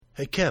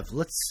Hey, Kev,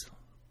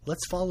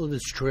 let's follow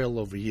this trail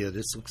over here.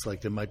 This looks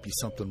like there might be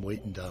something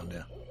waiting down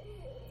there.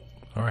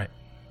 All right.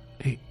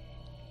 Hey,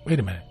 wait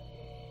a minute.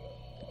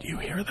 Do you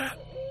hear that?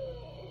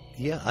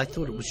 Yeah, I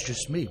thought it was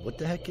just me. What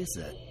the heck is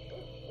that?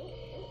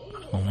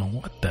 I don't know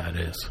what that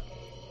is.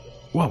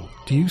 Whoa,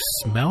 do you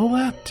smell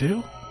that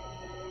too?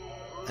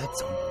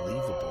 That's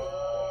unbelievable.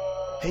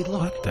 Hey,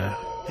 look. What the?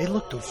 Hey,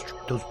 look,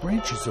 those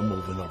branches are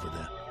moving over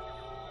there.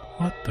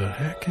 What the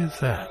heck is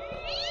that?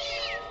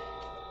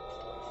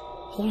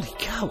 Holy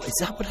cow, is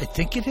that what I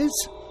think it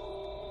is?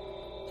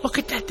 Look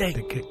at that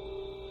thing.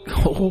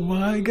 Oh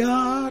my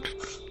God.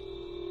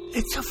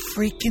 It's a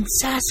freaking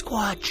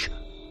Sasquatch.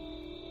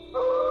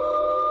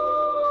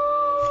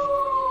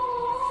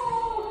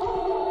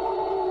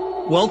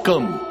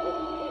 Welcome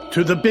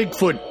to the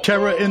Bigfoot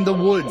Terror in the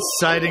Woods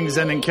Sightings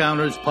and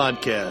Encounters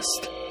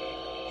podcast.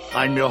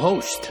 I'm your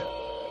host,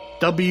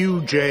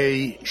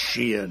 W.J.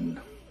 Sheehan.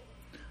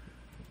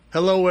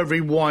 Hello,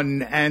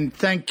 everyone, and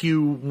thank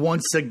you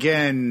once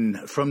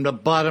again from the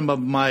bottom of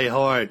my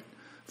heart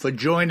for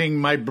joining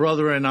my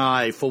brother and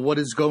I for what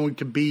is going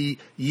to be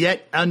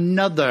yet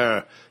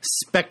another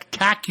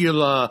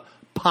spectacular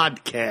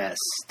podcast.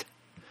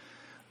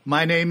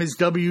 My name is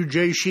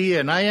W.J.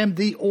 Sheehan, and I am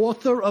the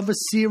author of a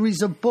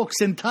series of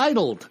books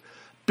entitled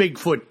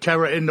Bigfoot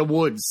Terror in the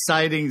Woods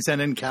Sightings and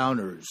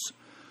Encounters,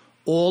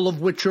 all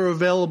of which are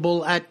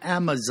available at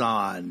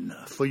Amazon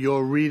for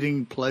your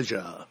reading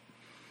pleasure.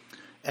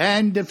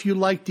 And if you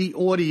like the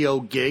audio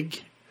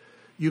gig,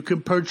 you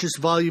can purchase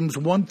volumes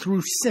 1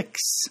 through 6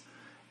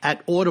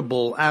 at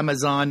Audible,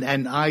 Amazon,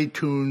 and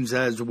iTunes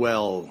as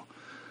well.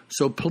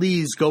 So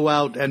please go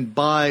out and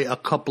buy a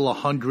couple of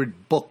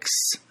hundred books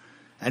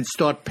and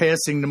start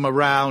passing them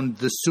around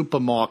the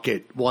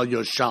supermarket while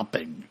you're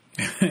shopping.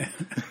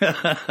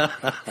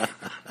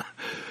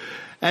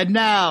 And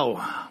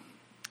now,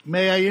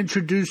 may I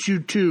introduce you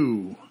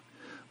to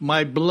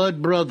my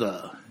blood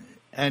brother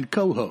and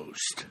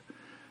co-host,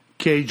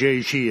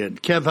 KJ Sheehan.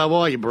 Kev, how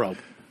are you, bro?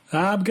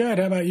 I'm good.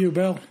 How about you,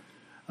 Bill?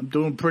 I'm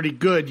doing pretty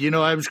good. You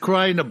know, I was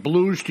crying the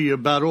blues to you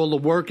about all the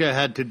work I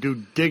had to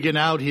do digging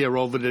out here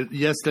over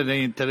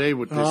yesterday and today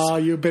with this. Oh,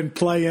 you've been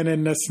playing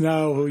in the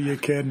snow. Who you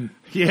kidding?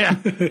 Yeah.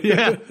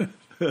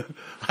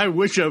 I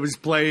wish I was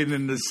playing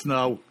in the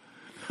snow.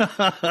 So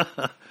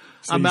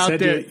I'm out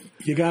there.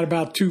 You got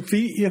about 2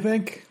 feet, you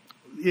think?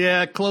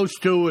 Yeah, close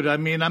to it. I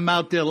mean, I'm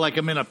out there like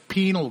I'm in a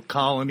penal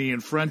colony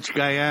in French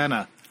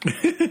Guyana.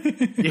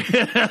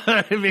 Yeah,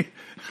 I mean,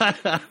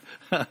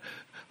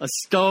 a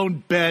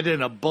stone bed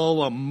and a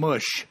bowl of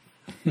mush.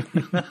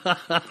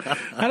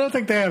 I don't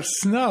think they have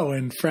snow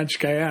in French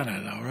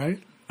Guyana, though, right?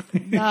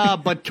 Nah,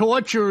 but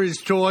torture is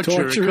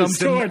torture. Torture is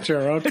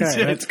torture.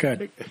 Okay, that's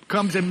good. It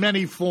comes in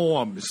many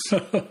forms.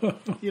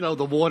 You know,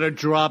 the water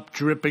drop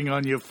dripping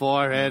on your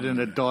forehead in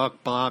a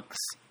dark box.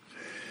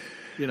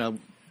 You know.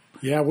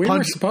 Yeah, we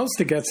were supposed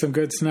to get some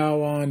good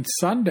snow on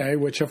Sunday,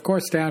 which, of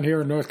course, down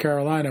here in North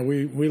Carolina,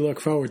 we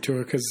look forward to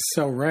it because it's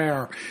so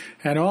rare.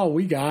 And all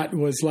we got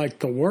was like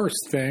the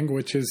worst thing,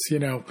 which is,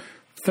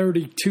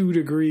 32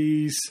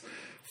 degrees,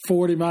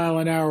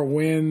 40-mile-an-hour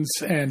winds,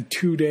 and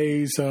 2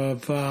 days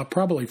of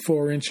probably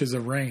 4 inches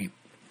of rain.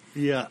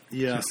 Yeah.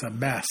 Just a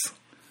mess.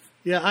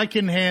 Yeah, I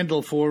can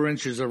handle 4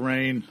 inches of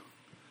rain.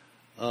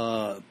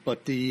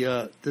 But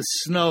the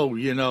snow,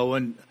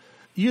 and...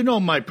 You know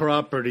my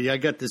property. I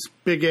got this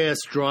big-ass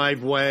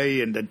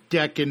driveway and the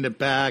deck in the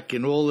back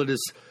and all of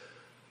this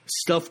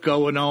stuff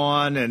going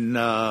on. And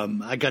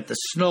I got the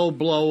snow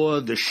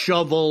blower, the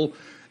shovel.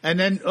 And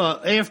then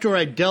after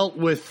I dealt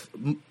with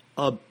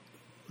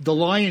the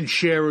lion's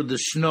share of the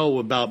snow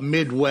about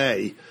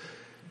midway,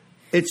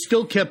 it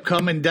still kept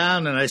coming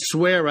down. And I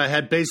swear I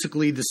had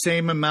basically the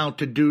same amount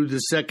to do the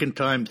second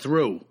time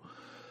through.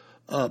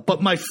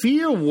 But my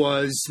fear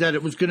was that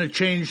it was going to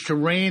change to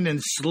rain and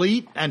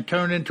sleet and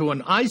turn into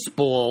an ice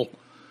ball,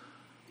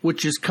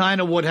 which is kind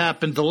of what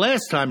happened the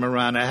last time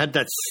around. I had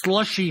that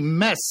slushy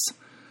mess,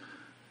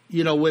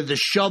 where the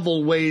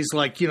shovel weighs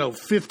like,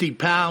 50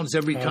 pounds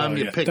every time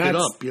you pick it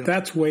up.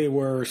 That's way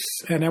worse.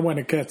 And then when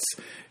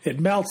it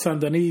melts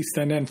underneath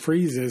and then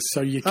freezes, so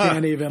you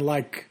can't even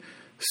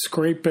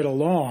scrape it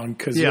along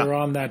because you're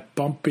on that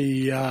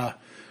bumpy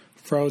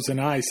frozen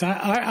ice.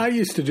 I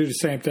used to do the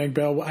same thing,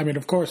 Bill. I mean,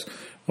 of course,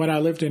 when I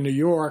lived in New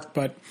York,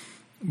 but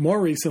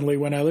more recently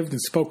when I lived in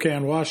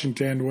Spokane,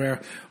 Washington,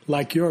 where,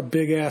 like your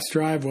big-ass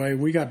driveway,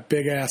 we got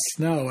big-ass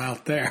snow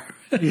out there.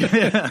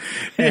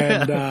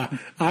 And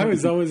I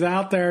was always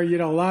out there.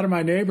 A lot of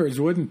my neighbors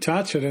wouldn't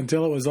touch it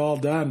until it was all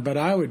done, but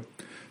I would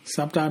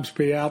sometimes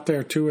be out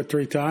there 2 or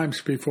 3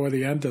 times before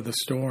the end of the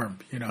storm.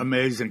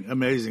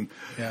 Amazing.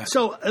 Yeah.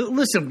 So,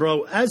 listen,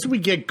 bro, as we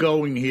get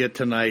going here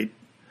tonight,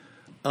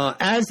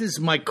 as is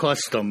my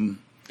custom,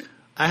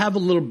 I have a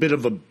little bit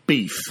of a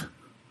beef.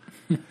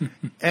 But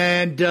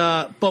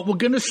we're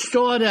going to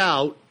start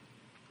out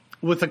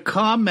with a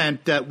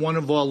comment that one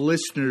of our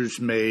listeners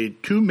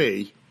made to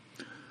me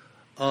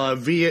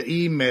via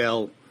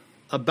email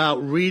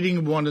about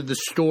reading one of the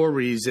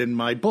stories in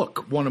my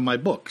book, one of my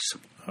books.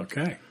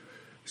 Okay.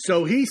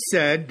 So he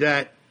said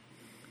that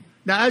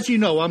Now, as you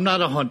know, I'm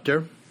not a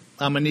hunter.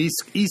 I'm an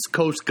East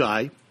Coast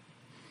guy.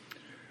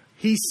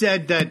 He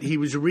said that he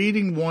was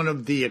reading one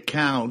of the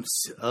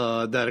accounts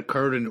that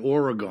occurred in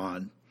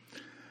Oregon,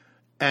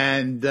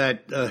 and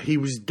that he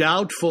was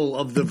doubtful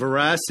of the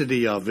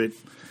veracity of it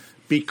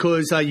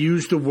because I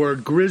used the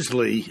word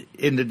grizzly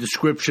in the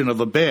description of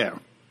a bear.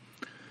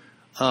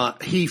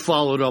 He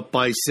followed up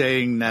by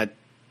saying that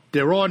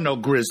there are no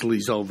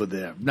grizzlies over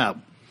there.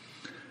 Now,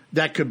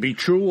 that could be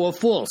true or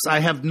false. I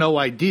have no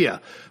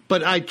idea.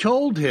 But I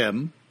told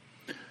him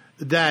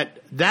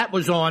that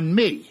was on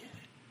me,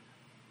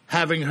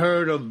 having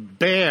heard of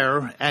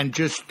bear and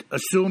just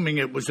assuming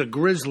it was a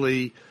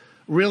grizzly,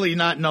 really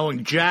not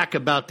knowing jack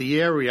about the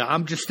area.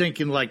 I'm just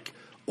thinking like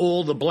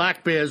all the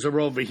black bears are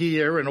over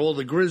here and all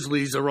the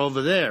grizzlies are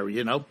over there,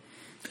 you know?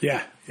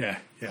 Yeah.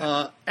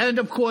 And,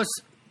 of course,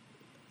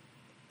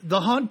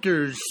 the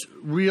hunters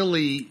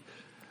really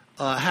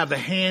have a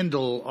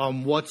handle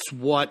on what's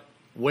what,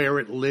 where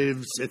it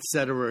lives, et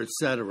cetera, et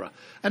cetera.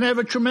 And I have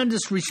a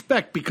tremendous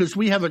respect because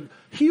we have a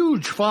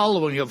huge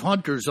following of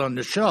hunters on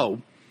the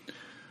show.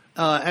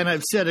 And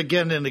I've said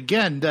again and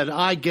again that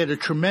I get a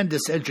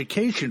tremendous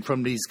education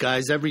from these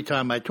guys every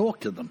time I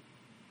talk to them.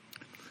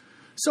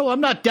 So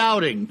I'm not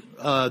doubting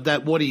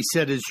that what he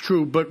said is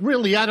true, but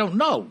really I don't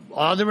know.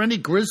 Are there any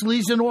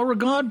grizzlies in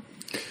Oregon?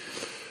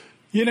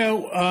 You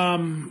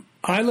know,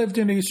 I lived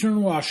in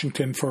eastern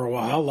Washington for a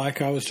while,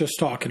 like I was just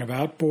talking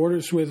about,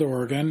 borders with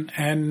Oregon.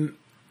 And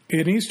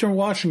in eastern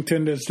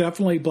Washington, there's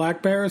definitely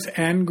black bears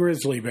and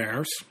grizzly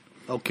bears.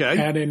 Okay.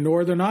 And in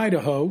northern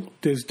Idaho,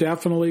 there's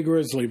definitely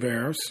grizzly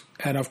bears.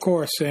 And, of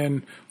course,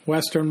 in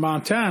western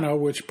Montana,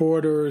 which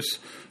borders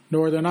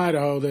northern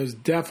Idaho, there's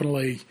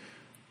definitely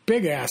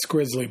big-ass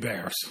grizzly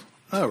bears.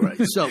 All right.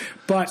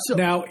 But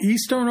now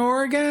eastern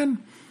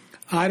Oregon,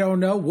 I don't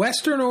know.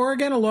 Western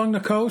Oregon along the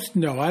coast,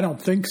 no, I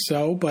don't think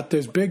so. But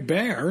there's big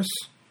bears.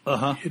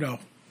 Uh-huh. You know.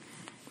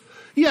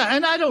 Yeah,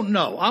 and I don't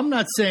know. I'm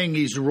not saying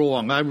he's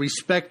wrong. I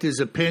respect his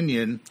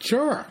opinion.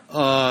 Sure.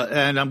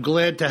 And I'm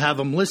glad to have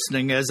him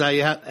listening, as I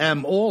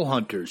am all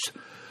hunters.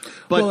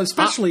 But well,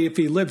 especially if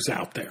he lives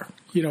out there.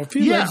 You know, if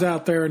he lives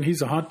out there and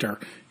he's a hunter,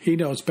 he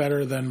knows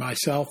better than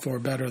myself or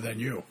better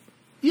than you.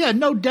 Yeah,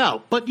 no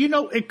doubt. But, you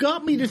know, it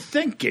got me to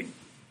thinking.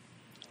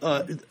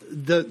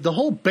 The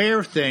whole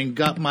bear thing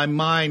got my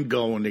mind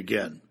going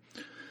again.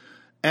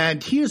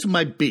 And here's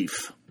my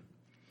beef.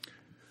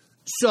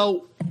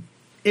 So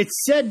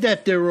it's said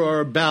that there are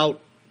about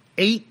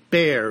 8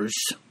 bears,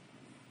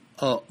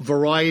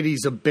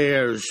 varieties of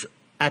bears,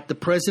 at the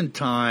present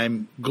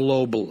time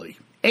globally.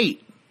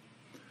 8.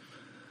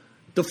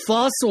 The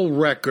fossil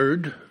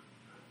record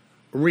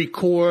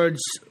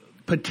records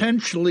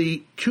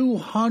potentially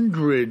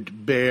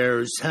 200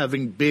 bears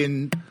having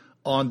been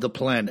on the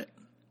planet.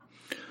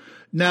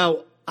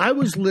 Now, I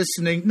was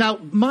listening. Now,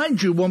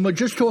 mind you, when we're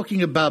just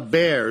talking about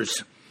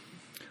bears,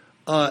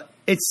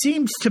 it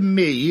seems to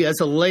me, as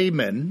a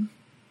layman,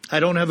 I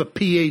don't have a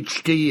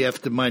Ph.D.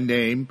 after my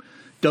name,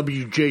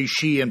 W.J.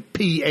 Sheehan,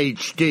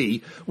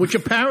 Ph.D., which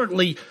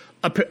apparently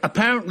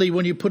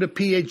when you put a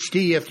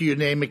Ph.D. after your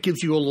name, it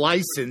gives you a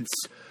license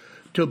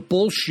to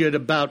bullshit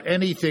about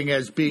anything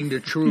as being the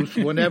truth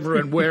whenever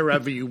and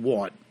wherever you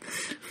want.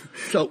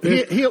 So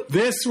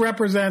this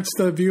represents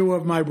the view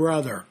of my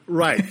brother.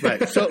 Right.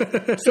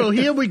 So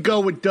here we go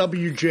with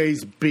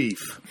WJ's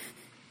beef.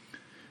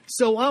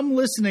 So I'm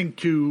listening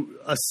to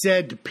a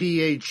said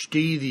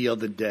PhD the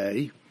other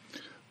day,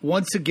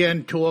 once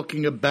again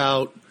talking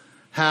about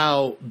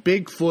how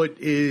Bigfoot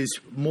is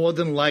more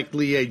than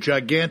likely a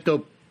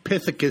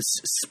Gigantopithecus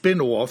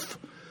spinoff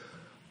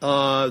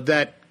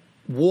that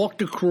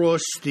walked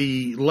across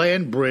the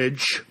land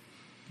bridge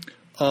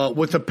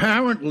with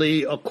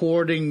apparently,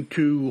 according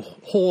to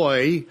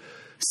Hoy,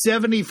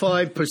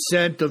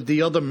 75% of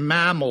the other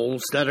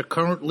mammals that are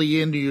currently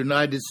in the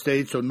United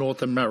States or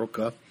North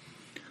America,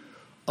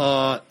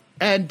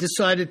 and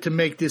decided to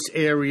make this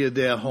area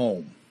their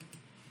home.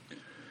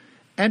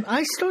 And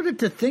I started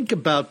to think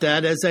about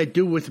that, as I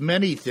do with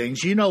many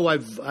things. You know,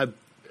 I've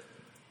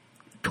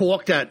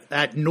talked at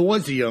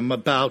nauseum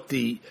about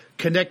the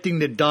connecting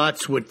the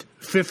dots with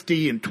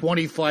 50 and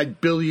 25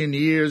 billion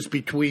years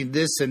between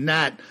this and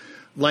that.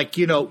 Like,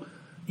 you know,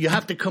 you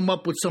have to come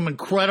up with some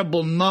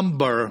incredible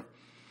number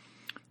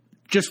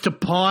just to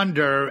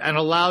ponder and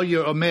allow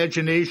your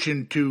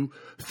imagination to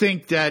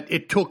think that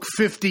it took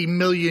 50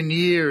 million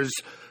years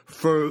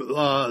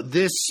for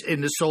this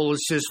in the solar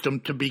system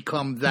to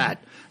become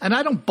that. And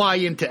I don't buy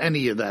into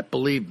any of that,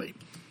 believe me.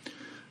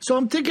 So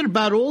I'm thinking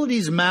about all of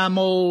these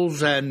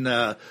mammals and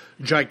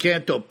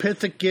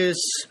Gigantopithecus.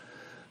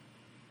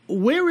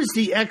 Where is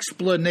the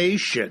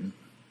explanation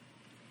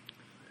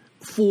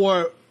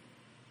for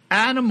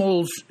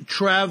animals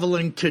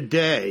traveling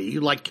today?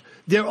 Like,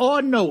 there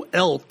are no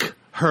elk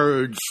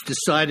herds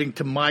deciding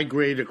to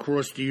migrate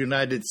across the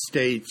United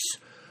States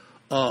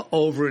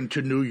over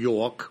into New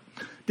York.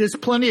 There's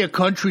plenty of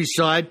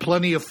countryside,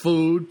 plenty of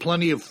food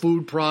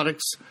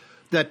products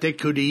that they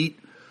could eat.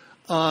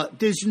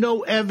 There's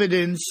no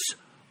evidence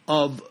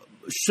of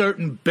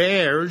certain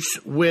bears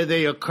where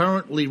they are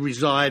currently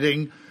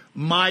residing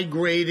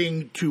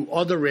migrating to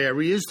other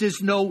areas.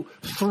 There's no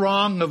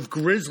throng of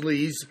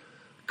grizzlies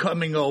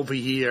coming over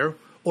here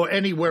or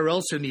anywhere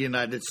else in the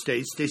United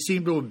States. They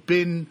seem to have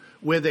been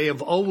where they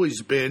have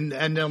always been,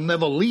 and they'll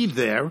never leave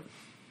there.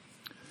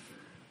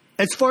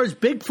 As far as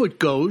Bigfoot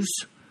goes,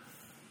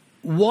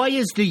 why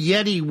is the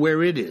Yeti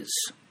where it is?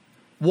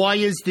 Why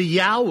is the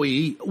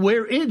Yowie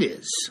where it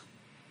is?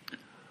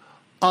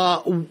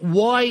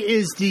 Why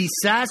is the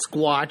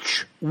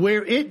Sasquatch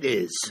where it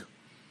is?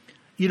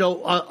 You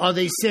know, are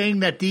they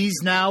saying that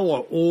these now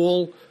are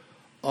all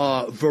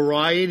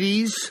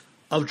varieties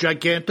of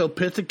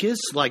Gigantopithecus?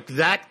 Like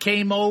that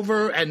came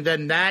over and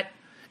then that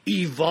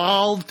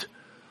evolved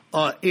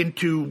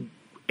into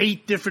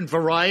 8 different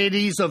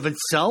varieties of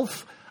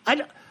itself?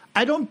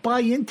 I don't buy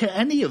into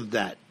any of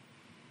that.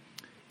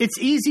 It's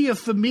easier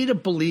for me to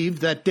believe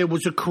that there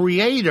was a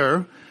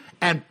creator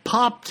and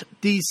popped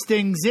these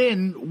things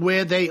in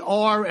where they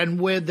are and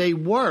where they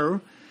were,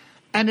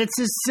 and it's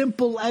as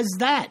simple as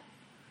that.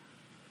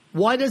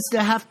 Why does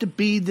there have to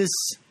be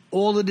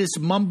all of this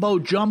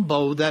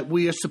mumbo-jumbo that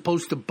we are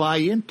supposed to buy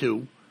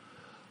into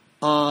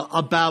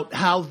about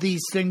how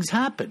these things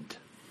happened?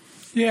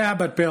 Yeah,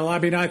 but Bill, I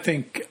mean, I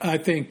think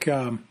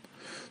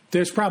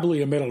there's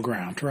probably a middle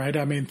ground, right?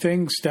 I mean,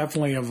 things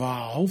definitely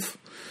evolve.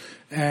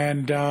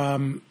 And,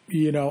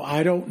 you know,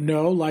 I don't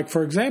know, like,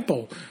 for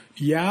example,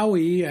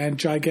 Yowie and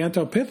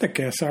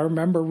Gigantopithecus, I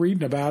remember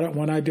reading about it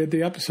when I did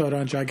the episode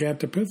on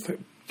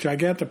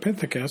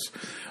Gigantopithecus,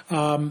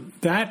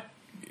 that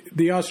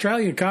the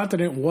Australian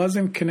continent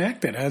wasn't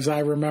connected, as I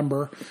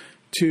remember,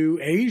 to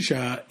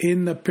Asia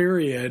in the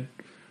period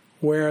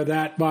where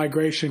that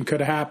migration could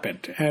have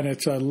happened. And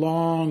it's a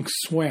long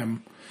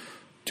swim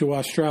to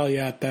Australia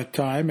at that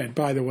time. And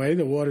by the way,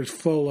 the water's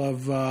full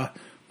of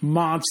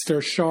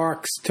monster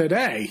sharks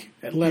today,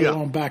 let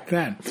alone back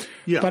then.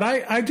 Yeah. But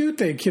I do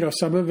think, you know,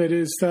 some of it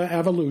is the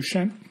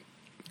evolution.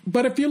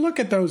 But if you look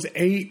at those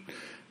 8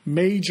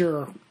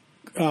 major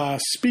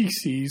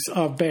species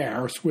of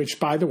bears, which,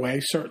 by the way,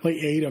 certainly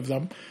 8 of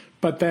them,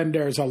 but then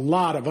there's a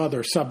lot of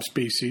other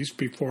subspecies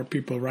before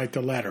people write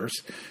the letters,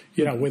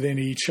 you know, within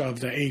each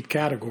of the 8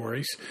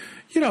 categories.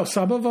 You know,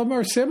 some of them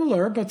are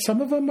similar, but some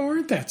of them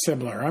aren't that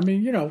similar. I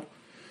mean, you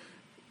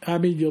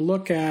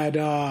look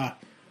at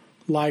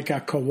like a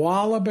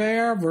koala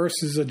bear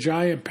versus a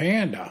giant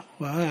panda.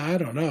 Well, I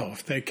don't know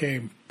if they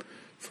came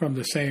from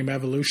the same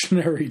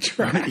evolutionary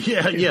track.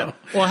 Yeah.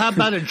 Well, how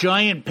about a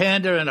giant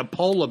panda and a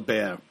polar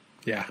bear?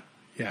 Yeah.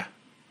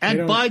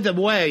 And by the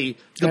way,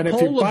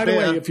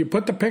 if you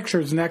put the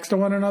pictures next to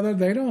one another,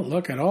 they don't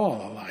look at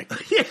all alike.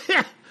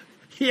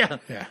 Yeah.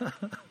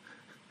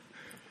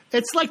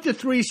 It's like the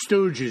Three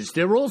Stooges.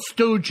 They're all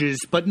stooges,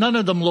 but none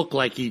of them look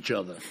like each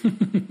other.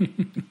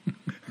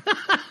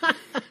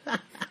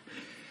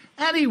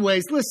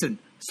 Anyways, listen,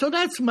 so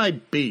that's my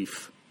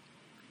beef.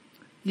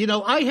 You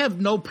know, I have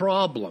no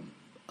problem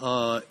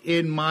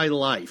in my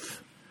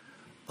life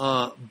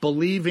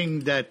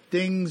believing that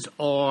things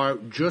are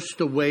just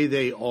the way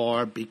they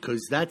are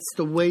because that's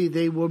the way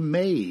they were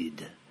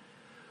made.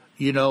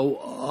 You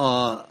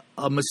know,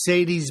 a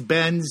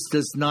Mercedes-Benz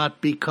does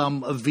not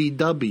become a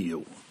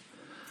VW.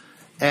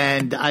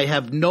 And I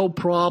have no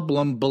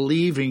problem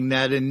believing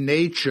that in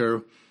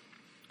nature,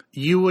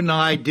 you and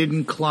I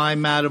didn't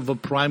climb out of a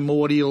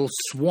primordial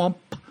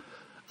swamp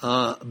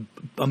a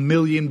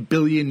million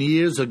billion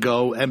years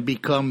ago and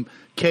become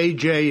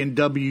KJ and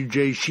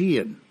WJ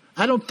Sheehan.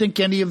 I don't think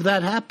any of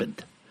that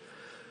happened.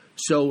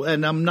 So,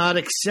 and I'm not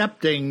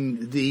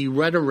accepting the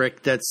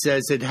rhetoric that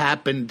says it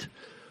happened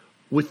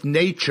with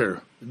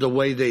nature the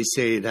way they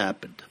say it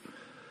happened.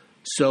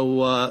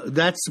 So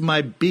that's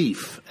my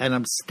beef, and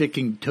I'm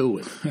sticking to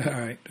it. All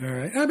right.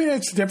 I mean,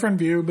 it's a different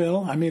view,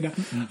 Bill. I mean,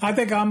 I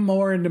think I'm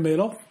more in the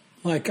middle.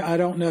 Like, I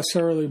don't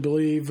necessarily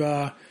believe,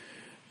 that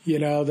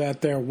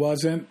there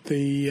wasn't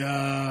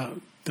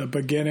the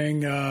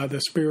beginning,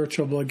 the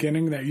spiritual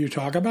beginning that you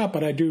talk about,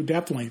 but I do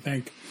definitely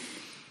think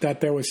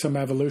that there was some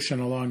evolution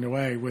along the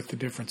way with the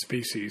different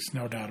species,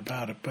 no doubt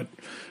about it.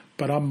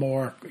 But I'm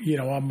more,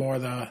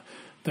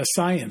 the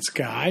science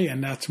guy,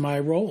 and that's my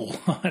role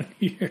on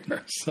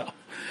here. So,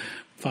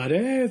 but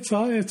it's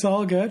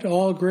all good,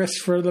 all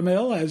grist for the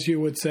mill, as you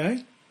would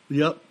say.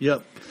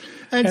 Yep.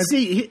 And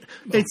see,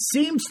 it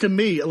seems to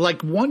me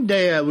like one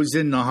day I was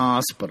in the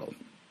hospital,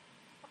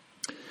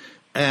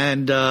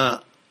 and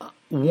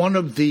one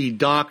of the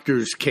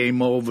doctors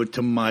came over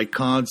to my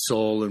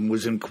console and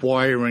was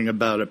inquiring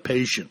about a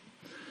patient.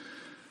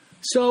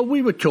 So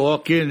we were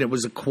talking. It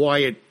was a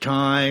quiet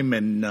time,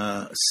 and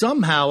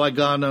somehow I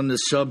got on the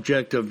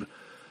subject of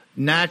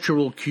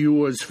natural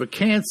cures for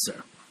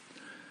cancer.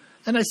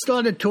 And I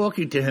started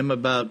talking to him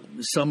about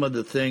some of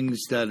the things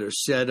that are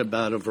said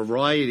about a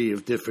variety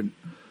of different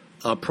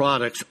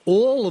products,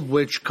 all of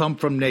which come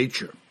from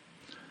nature.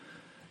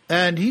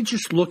 And he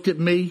just looked at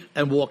me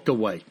and walked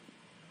away.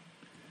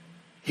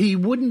 He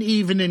wouldn't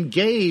even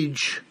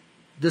engage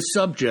the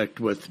subject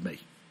with me.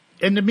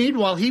 In the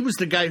meanwhile, he was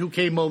the guy who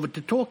came over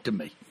to talk to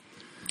me.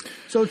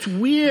 So it's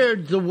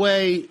weird the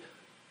way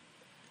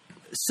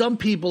some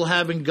people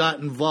having got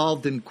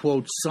involved in,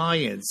 quote,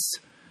 science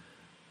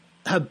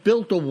have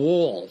built a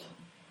wall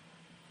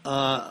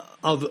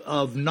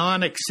of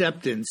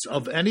non-acceptance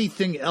of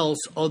anything else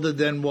other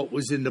than what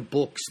was in the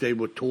books they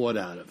were taught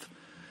out of.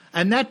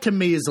 And that to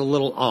me is a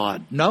little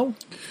odd, no?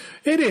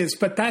 It is,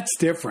 but that's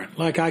different.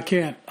 Like I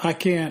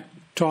can't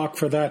talk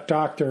for that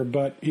doctor,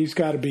 but he's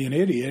got to be an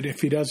idiot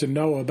if he doesn't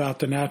know about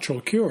the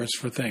natural cures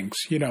for things.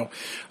 You know,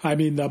 I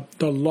mean,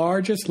 the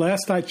largest,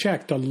 last I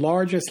checked, the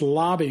largest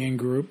lobbying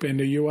group in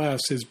the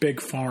U.S. is Big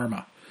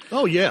Pharma.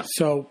 Oh, yeah.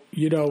 So,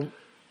 you know,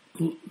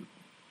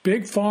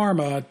 Big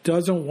Pharma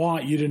doesn't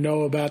want you to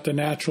know about the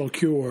natural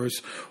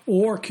cures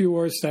or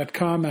cures that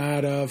come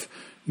out of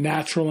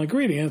natural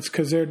ingredients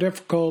because they're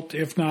difficult,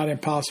 if not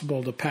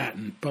impossible, to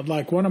patent. But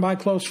like one of my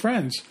close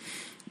friends,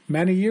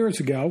 many years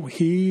ago,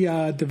 he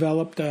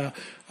developed a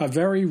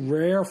very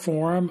rare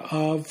form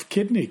of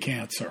kidney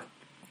cancer.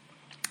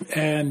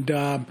 And,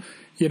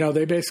 you know,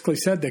 they basically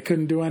said they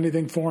couldn't do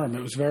anything for him.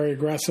 It was very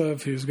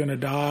aggressive. He was going to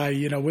die,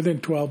 you know, within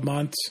 12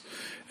 months.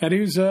 And he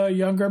was a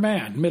younger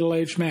man,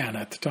 middle-aged man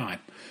at the time,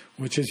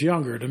 which is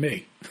younger to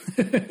me.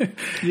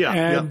 Yeah.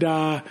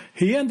 And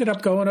he ended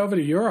up going over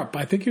to Europe.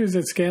 I think he was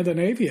in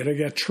Scandinavia to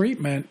get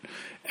treatment.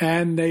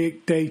 And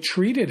they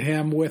treated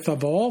him with,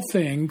 of all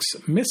things,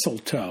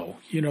 mistletoe,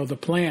 you know, the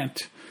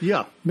plant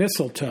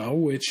mistletoe,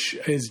 which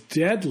is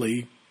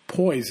deadly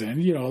poison.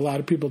 You know, a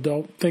lot of people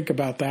don't think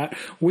about that.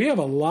 We have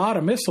a lot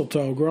of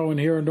mistletoe growing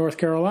here in North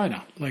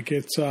Carolina. Like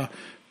it's a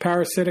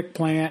parasitic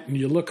plant, and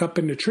you look up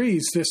in the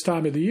trees this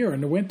time of the year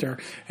in the winter,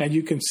 and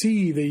you can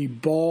see the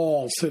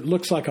balls. It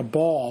looks like a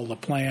ball, the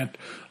plant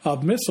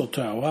of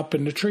mistletoe up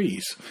in the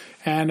trees.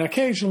 And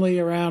occasionally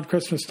around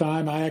Christmas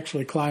time, I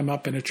actually climb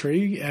up in a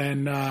tree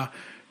and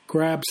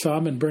grab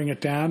some and bring it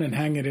down and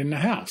hang it in the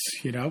house,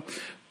 you know.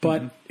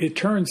 But it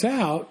turns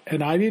out,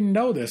 and I didn't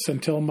know this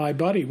until my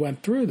buddy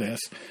went through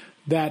this,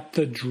 that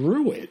the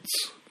Druids,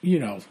 you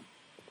know,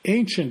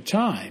 ancient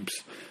times,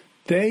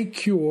 they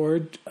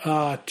cured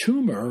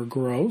tumor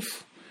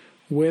growth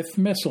with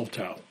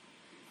mistletoe.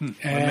 And,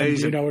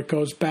 amazing. you know, it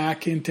goes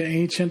back into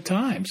ancient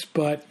times.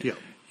 But,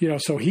 you know,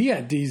 so he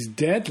had these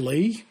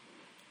deadly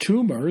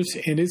tumors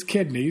in his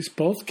kidneys,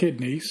 both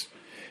kidneys,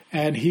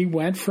 and he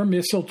went for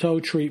mistletoe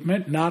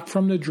treatment, not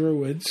from the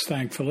Druids,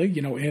 thankfully,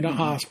 you know, in a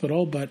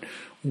hospital, but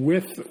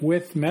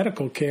with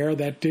medical care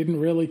that didn't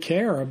really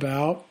care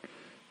about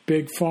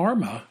Big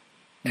Pharma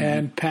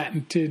and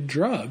patented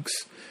drugs.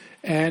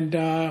 And,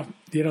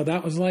 you know,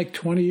 that was like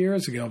 20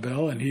 years ago,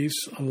 Bill, and he's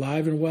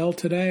alive and well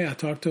today. I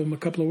talked to him a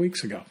couple of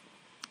weeks ago.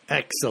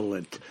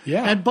 Excellent.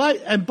 Yeah. And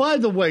by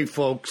the way,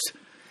 folks,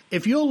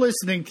 if you're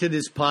listening to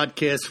this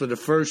podcast for the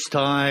first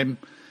time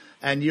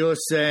and you're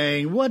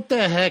saying, what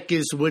the heck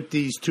is with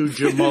these two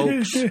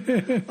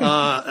jamokes?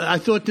 I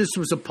thought this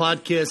was a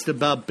podcast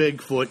about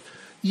Bigfoot.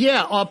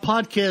 Yeah, our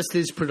podcast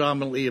is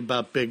predominantly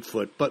about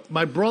Bigfoot, but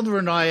my brother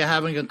and I are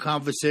having a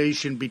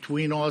conversation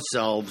between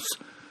ourselves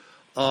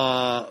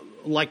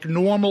like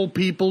normal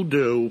people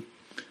do,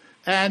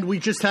 and we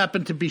just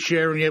happen to be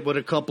sharing it with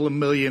a couple of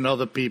million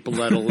other people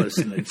that are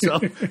listening. So,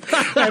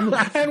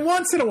 and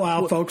once in a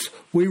while, folks,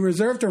 we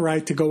reserve the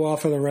right to go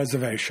off of the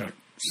reservation.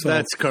 So,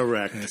 that's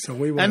correct. Yeah, so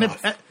we went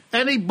off. If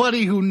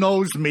anybody who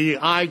knows me,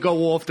 I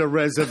go off the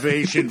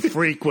reservation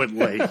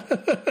frequently.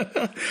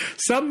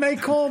 Some may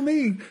call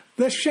me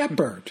the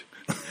shepherd.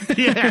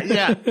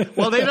 Yeah.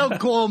 Well, they don't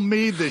call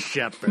me the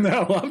shepherd.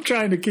 No, I'm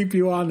trying to keep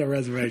you on the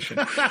reservation.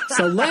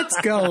 So let's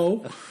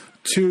go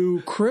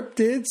to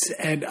cryptids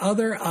and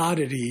other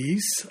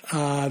oddities,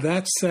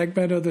 that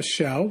segment of the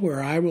show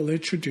where I will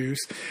introduce.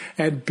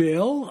 And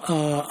Bill,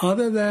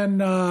 other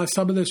than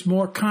some of this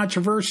more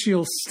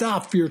controversial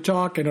stuff you're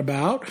talking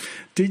about,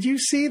 did you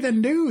see the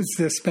news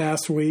this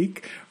past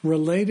week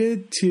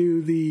related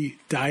to the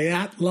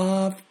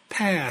Dyatlov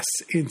Pass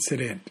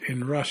incident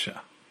in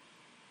Russia?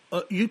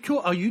 Are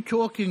you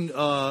talking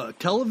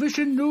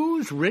television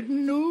news,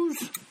 written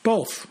news?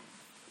 Both.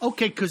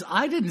 Okay, because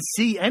I didn't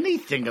see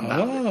anything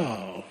about it.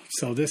 Oh,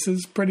 so this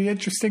is a pretty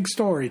interesting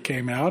story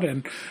came out,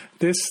 and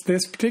this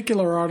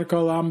particular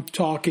article I'm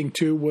talking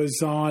to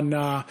was on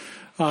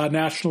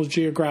National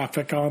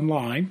Geographic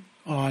Online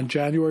on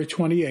January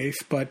 28th,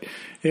 but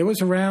it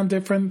was around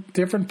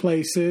different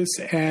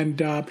places,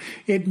 and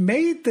it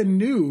made the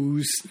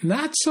news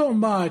not so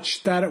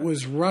much that it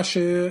was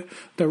Russia's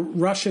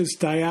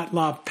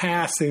Dyatlov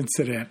Pass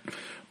incident,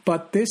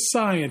 but this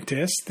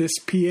scientist, this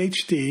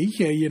PhD,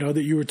 you know,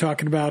 that you were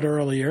talking about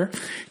earlier,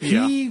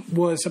 he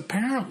was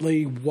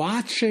apparently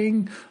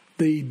watching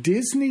the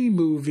Disney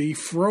movie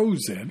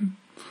Frozen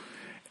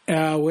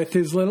with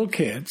his little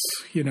kids,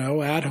 you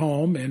know, at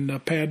home in the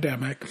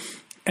pandemic.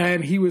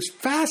 And he was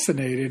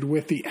fascinated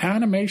with the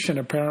animation,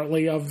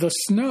 apparently, of the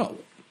snow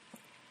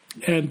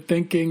and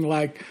thinking,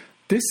 like,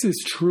 this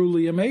is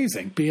truly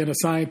amazing, being a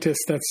scientist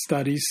that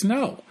studies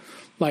snow.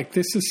 Like,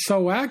 this is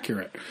so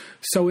accurate.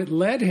 So it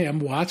led him,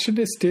 watching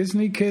this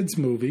Disney Kids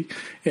movie,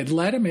 it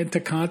led him into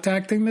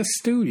contacting the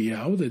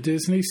studio, the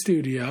Disney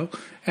studio,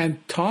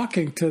 and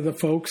talking to the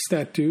folks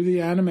that did the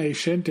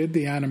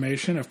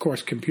animation, of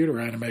course, computer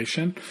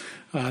animation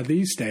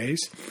these days.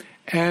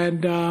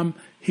 And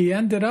he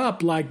ended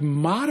up, like,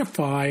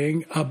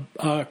 modifying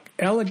a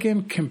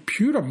elegant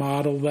computer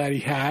model that he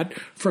had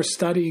for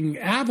studying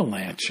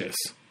avalanches,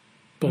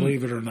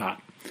 believe it or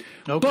not.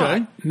 Okay.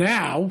 But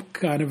now,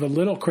 kind of a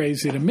little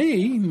crazy to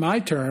me, my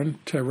turn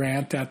to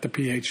rant at the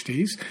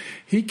PhDs,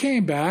 he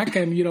came back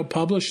and,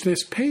 published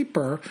this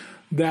paper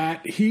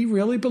that he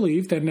really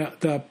believed, and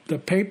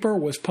the paper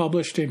was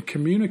published in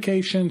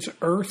Communications,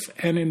 Earth,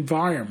 and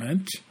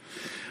Environment,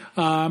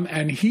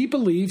 and he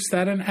believes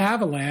that an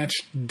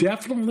avalanche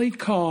definitely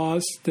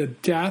caused the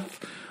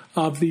death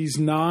of these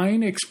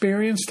 9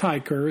 experienced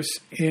hikers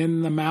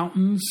in the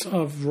mountains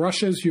of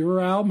Russia's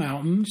Ural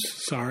Mountains,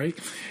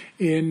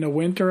 in the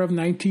winter of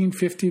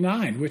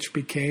 1959, which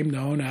became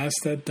known as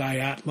the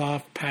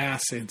Dyatlov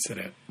Pass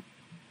incident.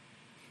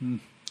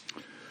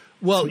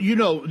 Well,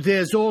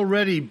 there's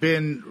already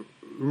been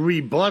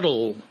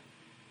rebuttal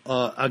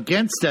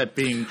against that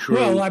being true.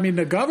 Well, I mean,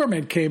 the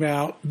government came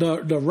out,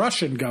 the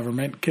Russian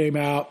government came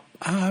out,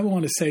 I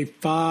want to say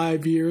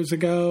 5 years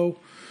ago,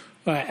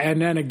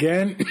 and then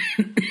again,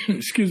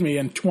 in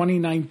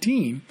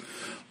 2019,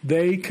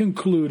 they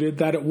concluded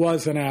that it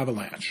was an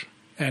avalanche.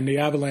 And the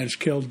avalanche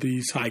killed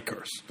these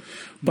hikers.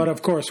 But,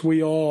 of course, a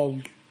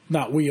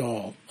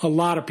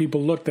lot of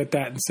people looked at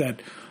that and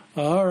said,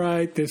 all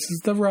right, this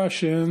is the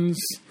Russians.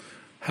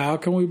 How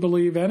can we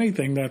believe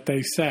anything that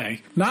they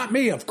say? Not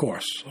me, of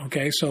course.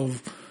 Okay, so,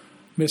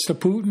 Mr.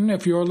 Putin,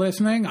 if you're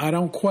listening, I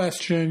don't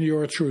question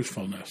your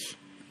truthfulness.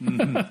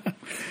 Mm-hmm.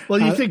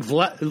 Well,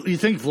 you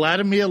think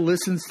Vladimir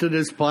listens to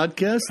this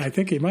podcast? I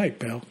think he might,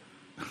 Bill.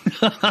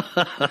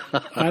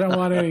 I don't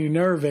want any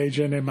nerve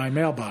agent in my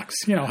mailbox,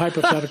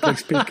 hypothetically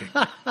speaking.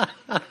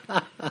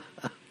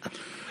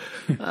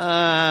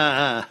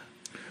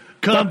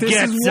 Come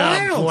get some,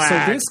 Vlad.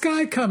 So this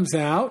guy comes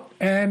out,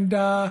 and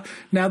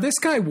now this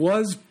guy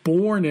was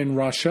born in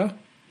Russia,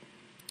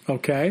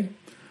 okay?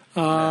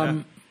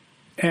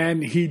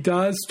 And he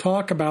does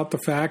talk about the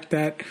fact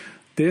that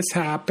this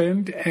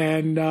happened,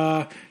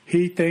 and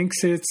he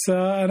thinks it's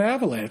an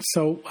avalanche.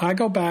 So I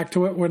go back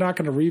to it. We're not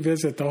going to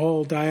revisit the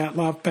whole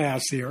Dyatlov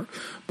Pass here,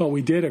 but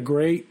we did a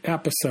great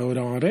episode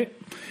on it.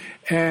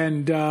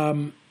 And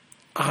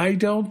I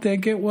don't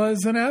think it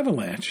was an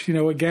avalanche.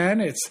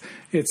 Again,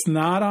 it's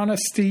not on a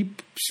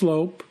steep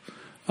slope,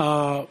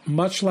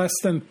 much less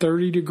than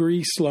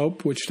 30-degree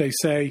slope, which they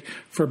say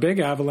for big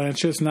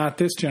avalanches, not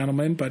this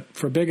gentleman, but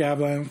for big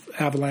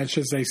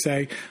avalanches, they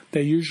say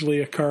they usually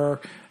occur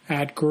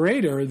at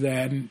greater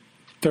than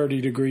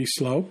 30-degree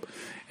slope.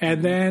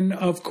 And then,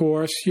 of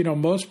course,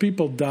 most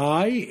people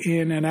die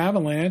in an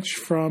avalanche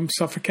from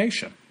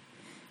suffocation,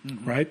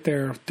 right?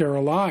 They're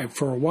alive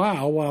for a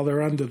while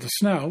they're under the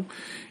snow.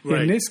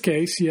 Right. In this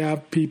case, you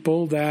have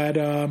people that,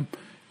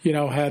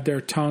 had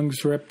their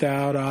tongues ripped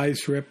out,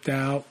 eyes ripped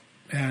out,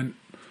 and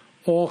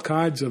all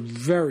kinds of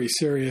very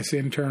serious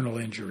internal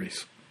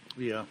injuries.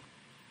 Yeah.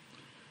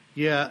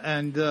 Yeah,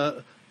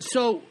 and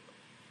so...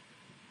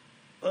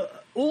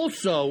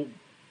 also,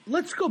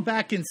 let's go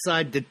back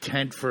inside the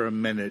tent for a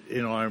minute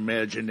in our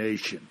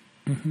imagination.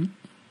 Mm-hmm.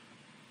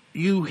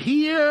 You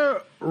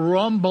hear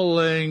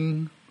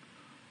rumbling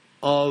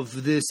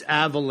of this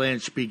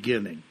avalanche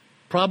beginning.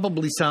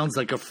 Probably sounds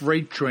like a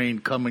freight train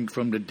coming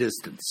from the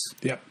distance.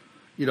 Yeah.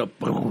 You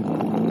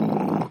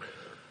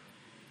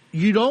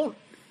don't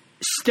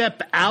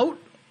step out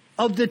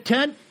of the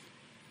tent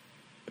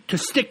to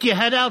stick your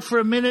head out for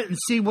a minute and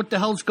see what the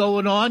hell's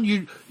going on.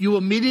 You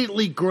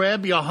immediately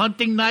grab your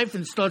hunting knife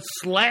and start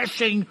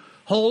slashing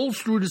holes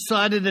through the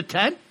side of the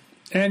tent.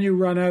 And you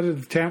run out of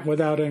the tent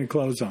without any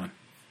clothes on,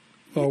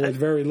 or with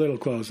very little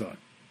clothes on.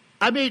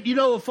 I mean,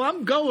 if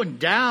I'm going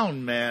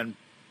down, man,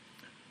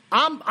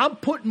 I'm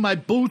putting my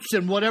boots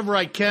and whatever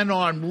I can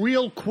on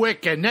real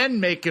quick and then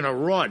making a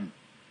run.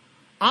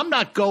 I'm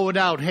not going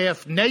out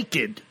half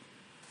naked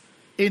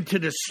into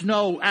the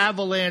snow,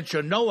 avalanche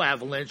or no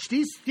avalanche.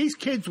 These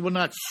kids were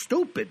not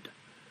stupid.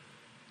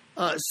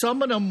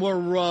 Some of them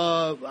were,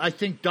 I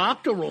think,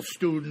 doctoral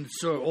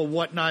students or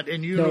whatnot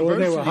in university. No,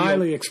 they were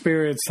highly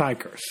experienced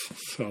hikers.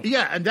 So.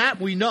 Yeah, and that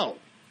we know.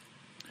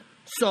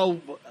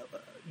 So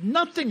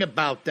nothing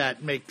about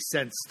that makes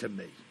sense to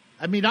me.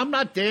 I mean, I'm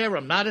not there.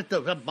 I'm not at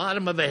the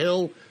bottom of a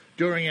hill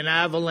during an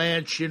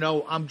avalanche.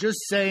 I'm just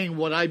saying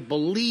what I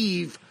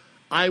believe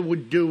I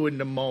would do in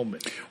the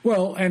moment.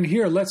 Well, and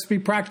here, let's be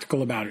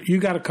practical about it. You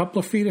got a couple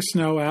of feet of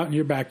snow out in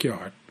your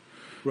backyard.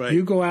 Right.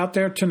 You go out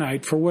there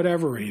tonight for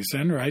whatever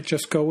reason, right?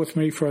 Just go with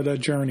me for the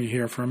journey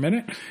here for a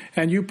minute.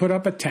 And you put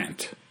up a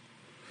tent.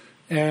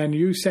 And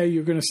you say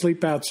you're going to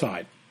sleep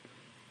outside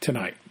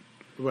tonight.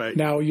 Right.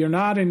 Now, you're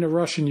not in the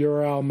Russian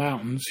Ural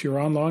Mountains. You're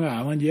on Long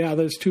Island. Yeah,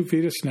 there's 2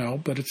 feet of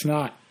snow, but it's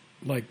not,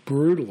 like,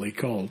 brutally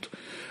cold.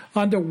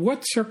 Under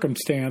what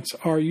circumstance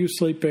are you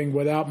sleeping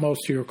without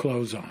most of your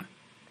clothes on?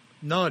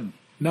 None.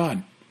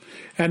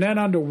 And then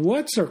under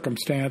what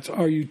circumstance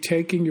are you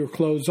taking your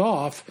clothes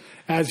off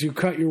as you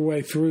cut your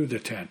way through the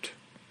tent?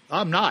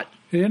 I'm not.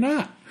 You're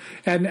not.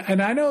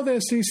 And I know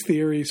there's these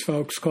theories,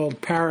 folks,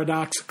 called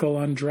paradoxical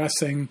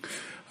undressing,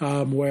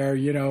 where,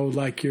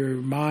 like your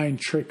mind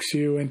tricks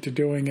you into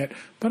doing it.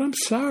 But I'm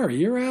sorry,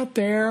 you're out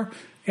there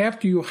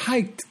after you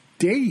hiked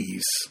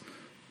days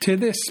to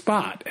this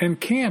spot and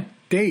camped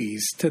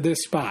days to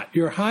this spot.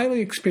 You're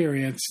highly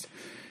experienced.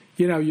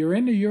 You're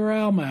in the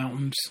Ural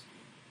Mountains.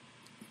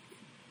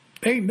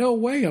 Ain't no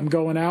way I'm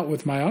going out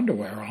with my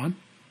underwear on.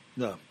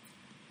 No.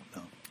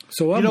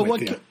 So I'm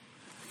with you.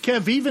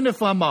 Kev, even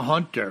if I'm a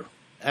hunter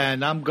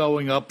and I'm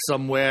going up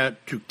somewhere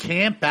to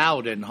camp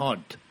out and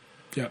hunt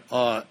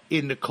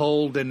in the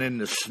cold and in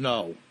the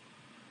snow,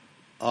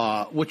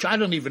 which I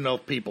don't even know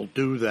if people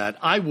do that.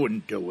 I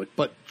wouldn't do it,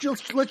 but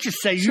let's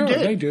just say you did.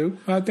 Sure, they do.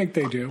 I think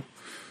they do.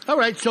 All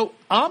right, so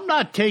I'm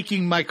not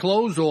taking my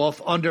clothes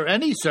off under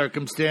any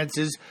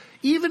circumstances,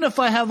 even if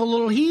I have a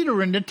little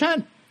heater in the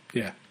tent.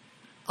 Yeah.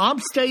 I'm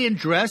staying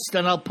dressed,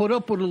 and I'll put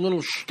up with a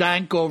little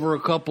stank over a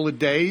couple of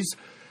days,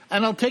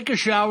 and I'll take a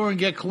shower and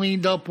get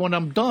cleaned up when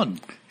I'm done.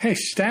 Hey,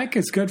 stank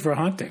is good for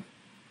hunting.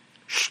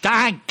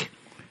 Stank.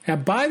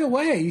 And by the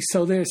way,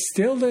 so there's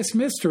still this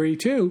mystery,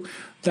 too,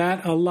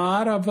 that a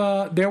lot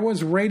of there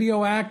was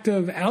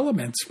radioactive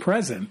elements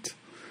present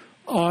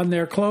on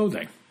their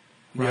clothing.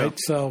 Right. Yeah.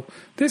 So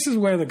this is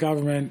where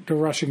the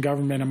Russian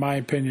government, in my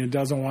opinion,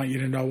 doesn't want you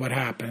to know what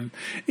happened,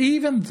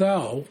 even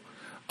though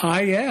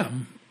I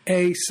am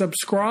a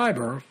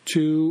subscriber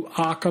to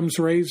Occam's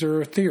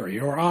razor theory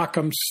or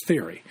Occam's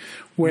theory,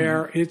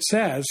 where it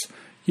says,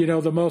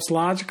 the most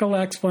logical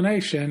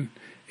explanation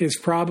is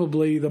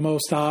probably the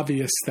most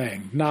obvious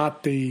thing,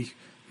 not the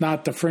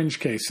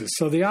fringe cases.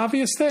 So the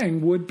obvious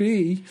thing would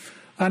be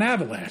an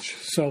avalanche.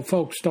 So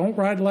folks, don't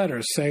write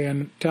letters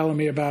telling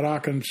me about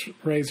Occam's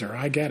razor.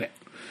 I get it.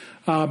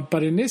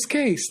 But in this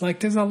case,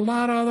 there's a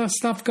lot of other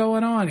stuff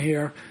going on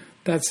here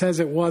that says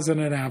it wasn't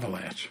an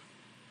avalanche.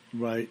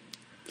 Right.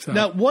 So,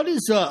 now, what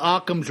is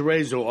Occam's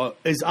razor?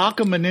 Is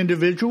Occam an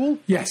individual?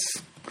 Yes.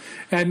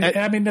 And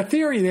I mean, the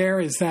theory there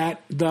is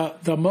that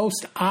the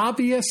most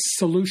obvious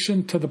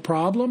solution to the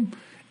problem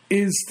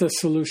is the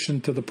solution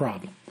to the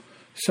problem.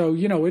 So,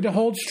 it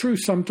holds true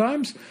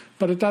sometimes,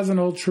 but it doesn't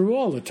hold true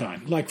all the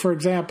time. Like, for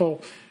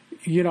example,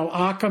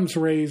 Occam's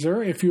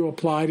razor, if you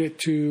applied it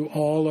to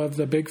all of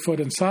the Bigfoot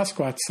and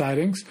Sasquatch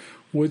sightings,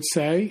 would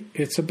say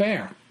it's a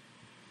bear.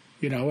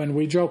 And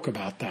we joke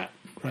about that,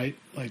 right?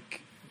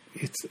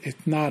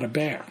 It's not a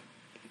bear.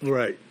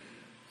 Right.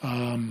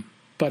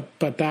 But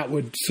that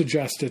would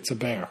suggest it's a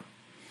bear.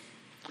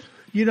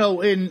 In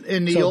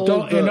the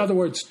old... in other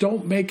words,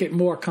 don't make it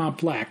more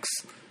complex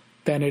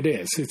than it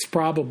is. It's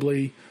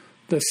probably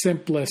the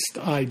simplest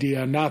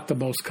idea, not the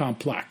most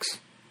complex.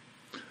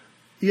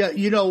 Yeah,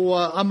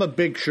 I'm a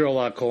big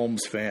Sherlock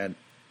Holmes fan,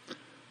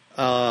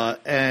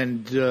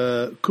 and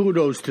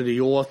kudos to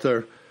the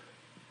author.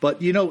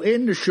 But,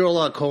 in the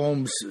Sherlock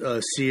Holmes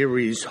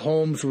series,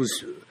 Holmes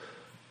was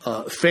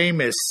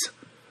famous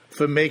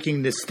for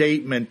making the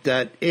statement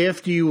that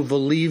after you've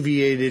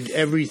alleviated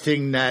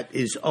everything that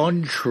is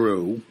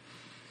untrue,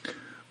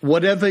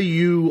 whatever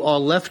you are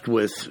left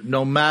with,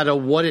 no matter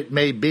what it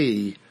may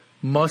be,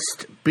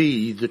 must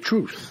be the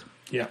truth.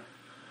 Yeah.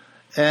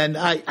 And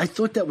I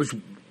thought that was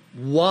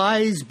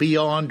wise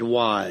beyond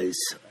wise,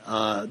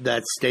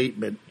 that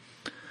statement.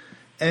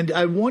 And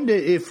I wonder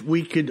if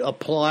we could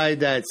apply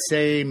that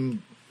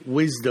same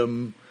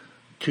wisdom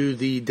to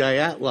the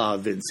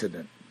Dyatlov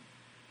incident.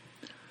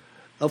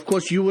 Of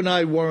course, you and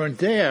I weren't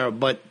there,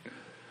 but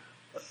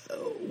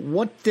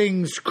what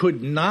things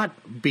could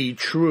not be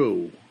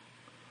true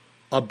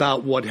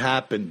about what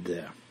happened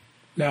there?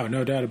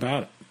 No doubt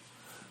about it.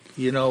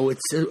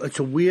 It's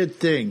a weird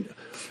thing.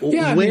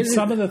 Yeah,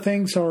 some of the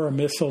things are a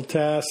missile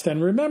test.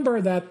 And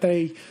remember that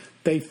they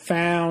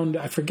found,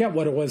 I forget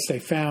what it was, they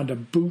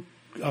found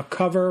a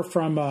cover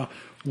from a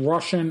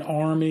Russian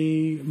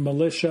army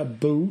militia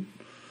boot.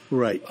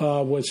 Right.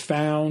 Was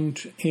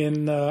found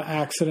in the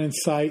accident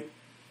site,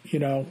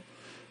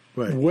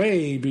 right.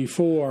 way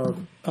before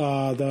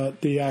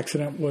the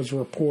accident was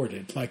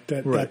reported,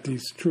 that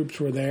these troops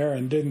were there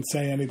and didn't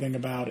say anything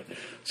about it.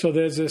 So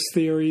there's this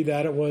theory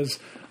that it was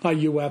a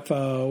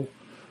UFO,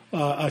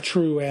 a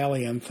true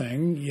alien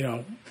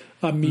thing,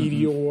 a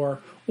meteor,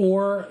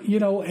 or,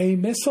 a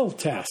missile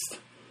test,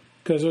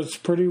 because it's a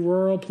pretty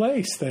rural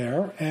place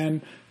there,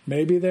 and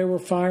maybe they were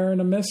firing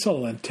a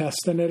missile and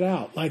testing it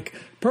out.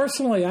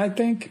 Personally, I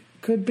think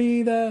could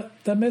be the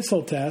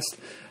missile test.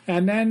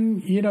 And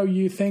then,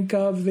 you think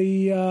of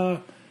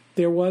there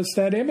was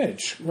that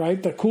image,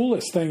 right? The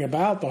coolest thing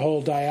about the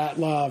whole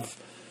Dyatlov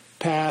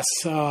Pass,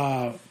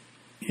 horrible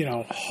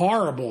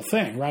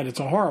thing, right? It's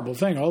a horrible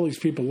thing. All these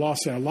people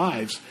lost their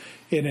lives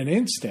in an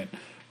instant.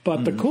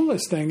 But the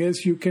coolest thing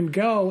is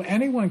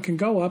anyone can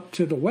go up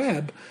to the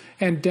web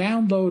and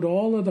download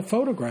all of the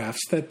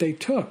photographs that they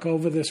took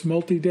over this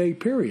multi-day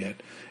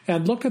period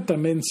and look at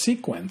them in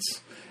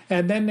sequence.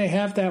 And then they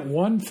have that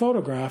one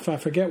photograph, I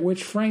forget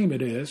which frame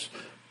it is,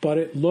 but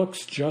it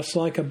looks just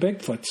like a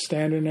Bigfoot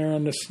standing there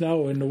in the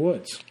snow in the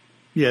woods.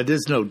 Yeah,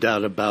 there's no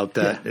doubt about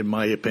that, in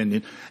my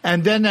opinion.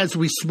 And then as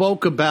we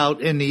spoke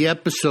about in the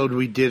episode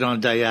we did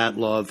on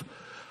Dyatlov,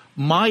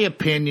 my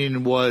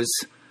opinion was,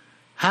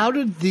 how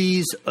did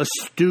these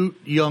astute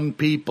young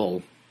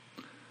people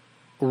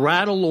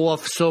rattle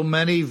off so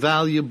many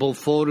valuable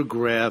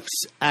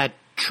photographs at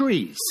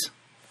trees?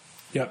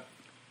 Yep.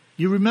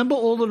 You remember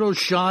all of those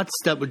shots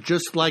that were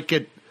just like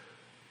at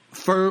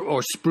fir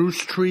or spruce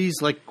trees?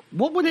 Like,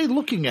 what were they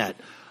looking at?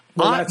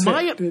 Well, that's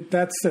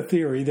the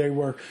theory. They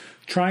were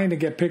trying to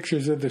get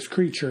pictures of this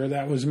creature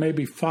that was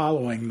maybe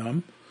following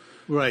them,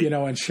 right?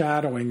 And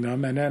shadowing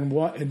them. And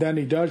then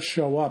he does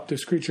show up.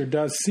 This creature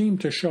does seem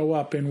to show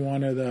up in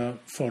one of the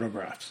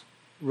photographs.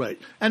 Right.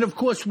 And, of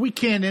course, we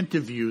can't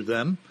interview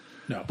them.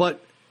 No.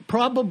 But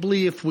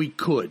probably if we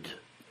could,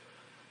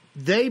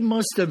 they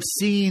must have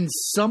seen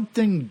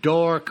something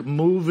dark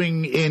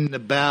moving in the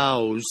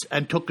boughs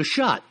and took a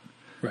shot.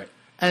 Right.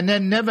 And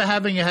then never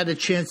having had a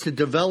chance to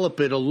develop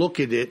it or look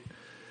at it,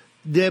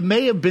 there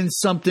may have been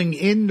something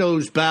in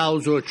those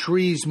boughs or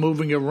trees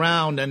moving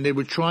around, and they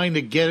were trying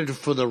to get it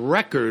for the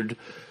record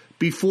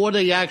before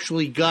they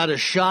actually got a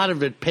shot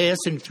of it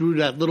passing through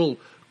that little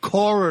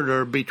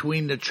corridor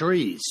between the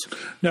trees.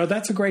 No,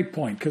 that's a great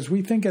point, because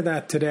we think of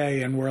that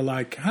today and we're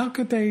like, how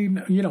could they,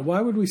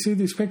 why would we see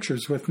these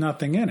pictures with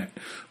nothing in it?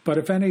 But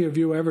if any of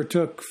you ever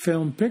took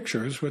film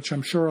pictures, which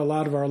I'm sure a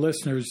lot of our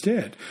listeners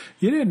did,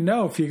 you didn't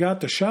know if you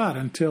got the shot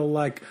until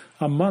like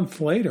a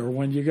month later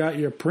when you got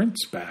your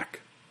prints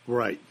back.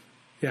 Right.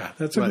 Yeah,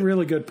 that's a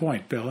really good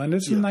point, Bill. And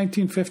this is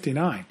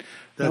 1959.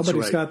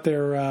 Nobody's got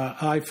their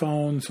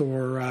iPhones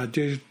or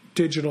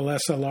digital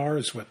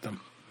SLRs with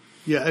them.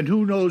 Yeah, and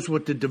who knows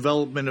what the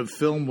development of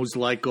film was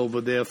like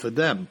over there for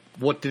them?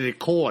 What did it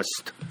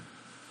cost?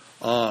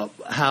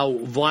 How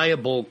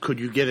viable could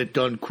you get it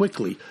done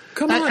quickly?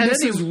 Come on,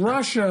 this is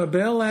Russia,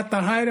 Bill, at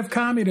the height of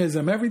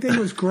communism. Everything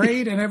was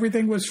great and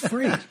everything was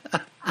free.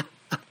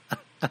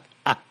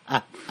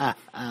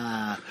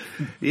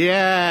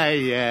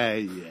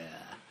 Yeah.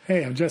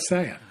 Hey, I'm just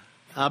saying.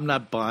 I'm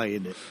not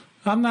buying it.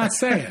 I'm not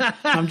saying.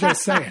 I'm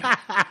just saying.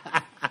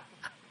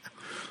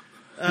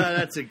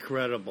 That's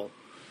incredible.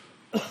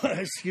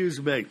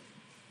 Excuse me.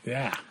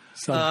 Yeah.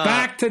 So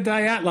back to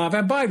Dyatlov.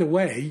 And by the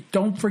way,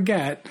 don't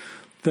forget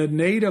the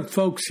native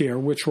folks here,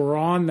 which were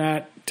on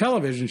that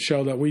television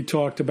show that we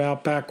talked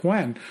about back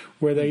when,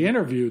 where they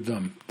interviewed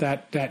them,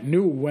 that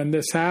knew when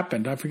this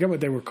happened. I forget what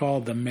they were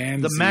called. The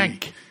Mank. The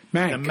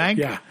Mank?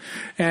 Yeah.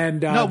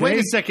 And no, wait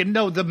a second.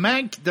 No, the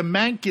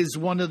Mank is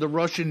one of the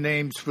Russian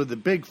names for the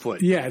Bigfoot.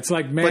 Yeah, it's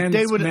like Manzi.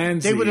 They were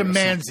the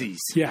Manzis.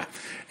 Yeah.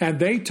 And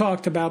they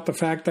talked about the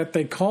fact that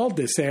they called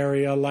this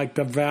area like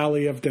the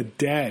Valley of the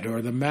Dead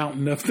or the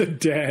Mountain of the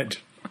Dead.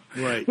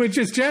 Right. Which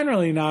is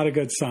generally not a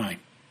good sign,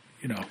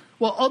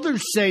 Well,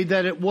 others say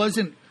that it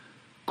wasn't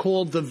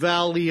called the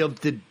Valley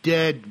of the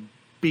Dead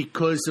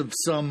because of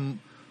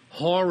some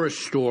horror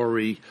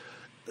story.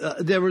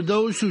 There were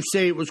those who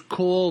say it was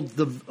called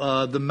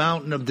the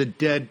Mountain of the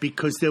Dead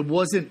because there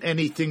wasn't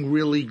anything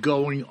really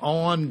going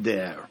on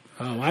there.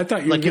 Oh, I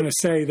thought you were going to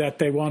say that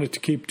they wanted to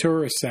keep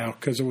tourists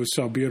out because it was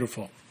so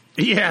beautiful.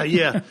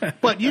 Yeah.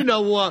 But, in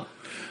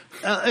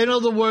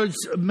other words,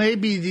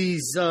 maybe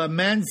these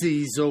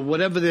Manzis or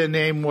whatever their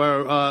name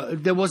were,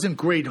 there wasn't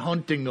great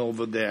hunting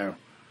over there.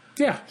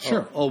 Yeah,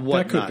 sure. Or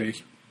whatnot. That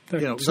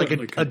could be. It's like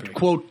a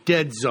quote,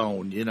 dead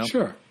zone,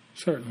 Sure,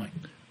 certainly.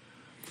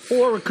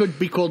 Or it could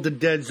be called the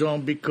dead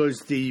zone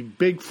because the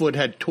Bigfoot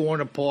had torn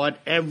apart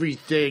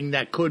everything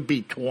that could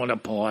be torn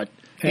apart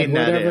in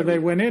that area. And whenever they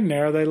went in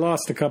there, they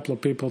lost a couple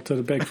of people to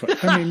the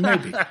Bigfoot. I mean,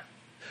 maybe.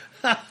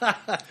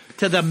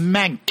 To the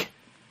Mank.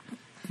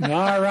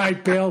 All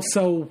right, Bill.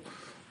 So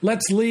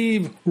let's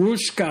leave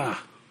Rushka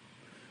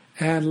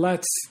and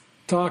let's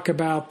talk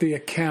about the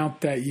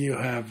account that you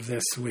have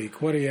this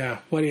week. What do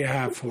you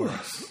have for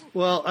us?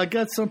 Well, I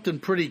got something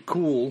pretty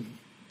cool.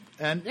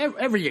 And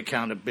every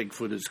account of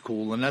Bigfoot is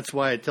cool, and that's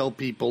why I tell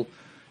people,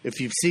 if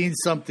you've seen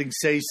something,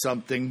 say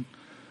something.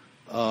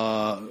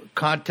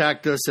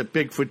 Contact us at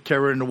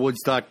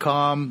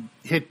BigfootTerrorInTheWoods.com.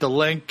 Hit the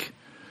link.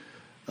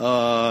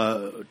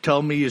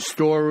 Tell me your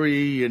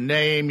story, your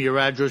name, your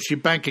address, your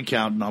bank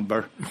account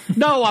number.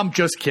 No, I'm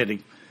just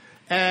kidding.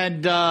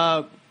 And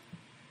I'll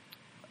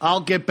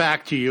get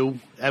back to you,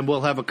 and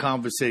we'll have a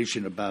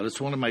conversation about it. It's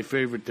one of my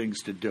favorite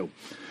things to do.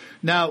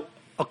 Now,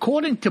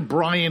 according to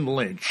Brian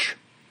Lynch,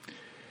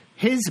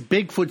 his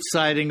Bigfoot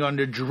sighting on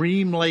the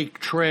Dream Lake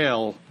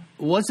Trail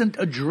wasn't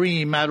a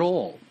dream at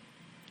all.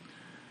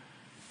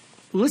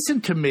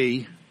 Listen to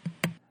me,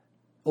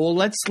 or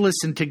let's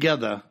listen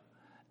together,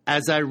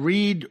 as I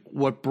read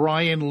what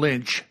Brian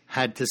Lynch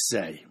had to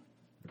say.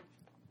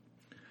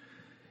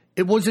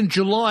 It was in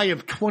July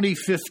of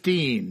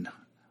 2015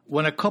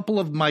 when a couple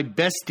of my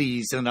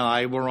besties and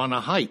I were on a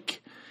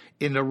hike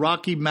in the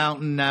Rocky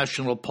Mountain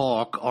National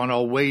Park on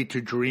our way to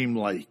Dream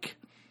Lake.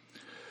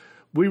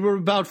 We were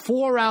about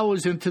 4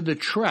 hours into the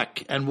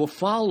trek and were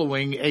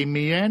following a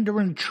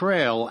meandering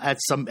trail at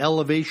some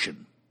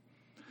elevation.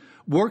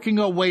 working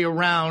our way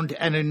around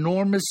an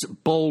enormous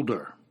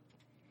boulder.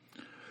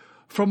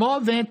 From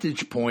our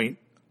vantage point,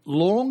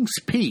 Long's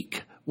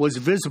Peak was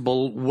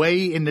visible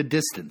way in the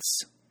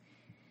distance.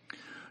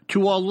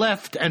 To our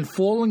left and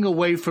falling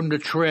away from the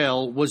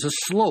trail was a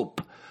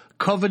slope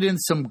covered in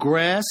some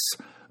grass,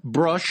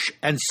 brush,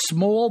 and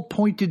small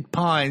pointed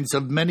pines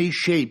of many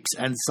shapes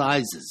and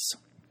sizes.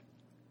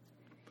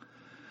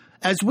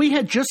 As we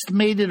had just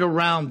made it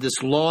around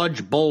this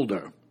large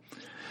boulder,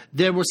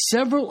 there were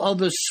several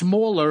other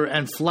smaller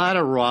and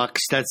flatter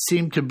rocks that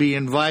seemed to be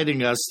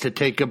inviting us to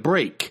take a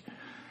break,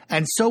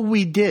 and so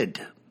we did.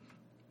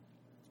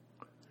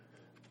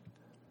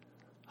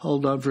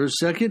 Hold on for a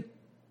second.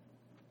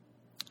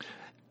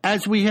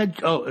 As we had,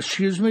 the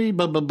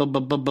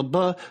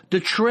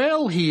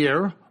trail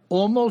here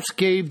almost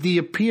gave the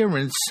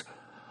appearance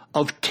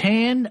of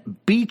tan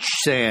beach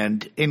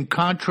sand in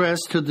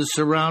contrast to the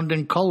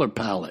surrounding color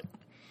palette.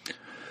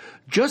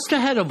 Just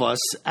ahead of us,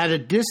 at a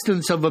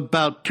distance of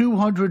about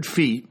 200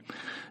 feet,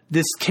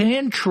 this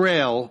tan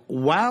trail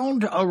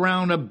wound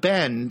around a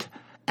bend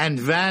and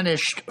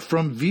vanished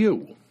from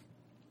view.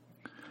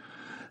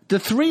 The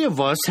three of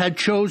us had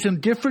chosen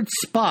different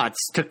spots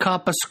to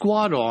cop a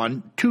squat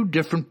on 2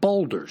 different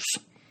boulders.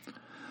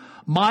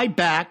 My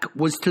back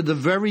was to the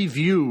very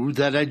view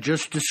that I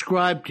just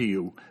described to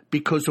you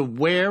because of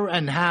where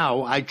and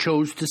how I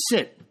chose to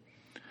sit,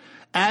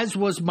 as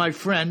was my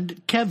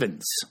friend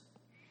Kevin's.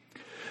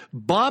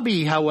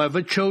 Bobby,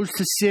 however, chose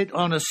to sit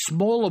on a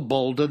smaller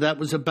boulder that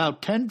was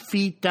about 10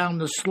 feet down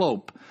the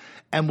slope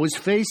and was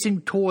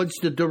facing towards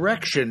the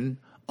direction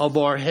of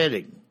our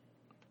heading.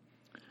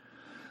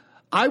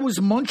 I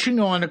was munching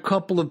on a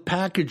couple of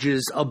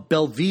packages of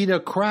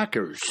Belvita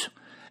crackers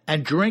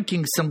and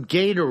drinking some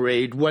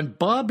Gatorade when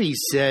Bobby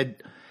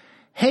said,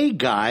 "Hey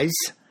guys,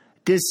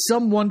 there's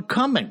someone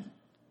coming."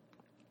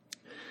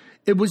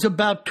 It was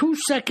about 2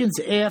 seconds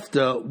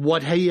after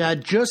what he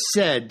had just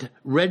said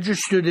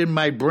registered in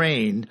my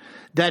brain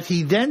that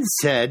he then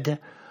said,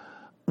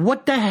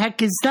 "What the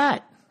heck is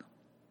that?"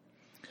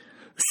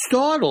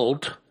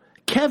 Startled,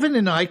 Kevin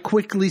and I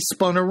quickly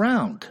spun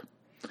around.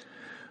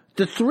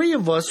 The three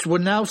of us were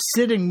now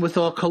sitting with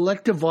our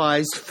collective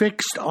eyes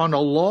fixed on a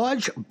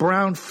large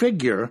brown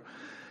figure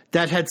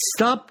that had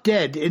stopped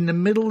dead in the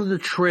middle of the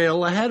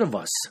trail ahead of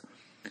us,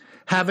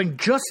 having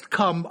just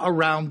come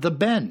around the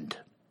bend.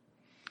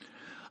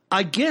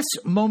 I guess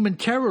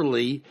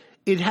momentarily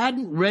it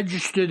hadn't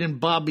registered in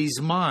Bobby's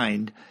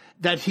mind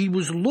that he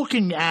was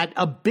looking at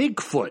a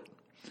Bigfoot,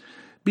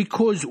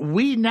 because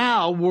we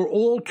now were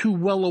all too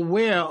well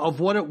aware of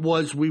what it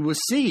was we were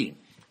seeing.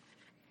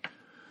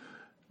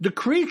 The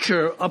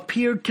creature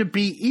appeared to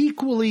be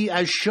equally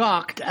as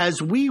shocked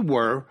as we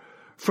were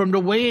from the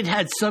way it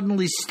had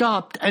suddenly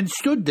stopped and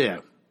stood there.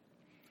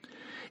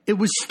 It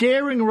was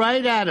staring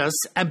right at us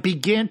and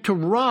began to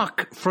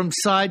rock from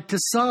side to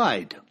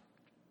side.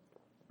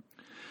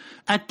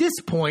 At this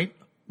point,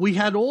 we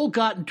had all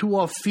gotten to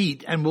our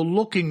feet and were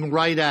looking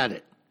right at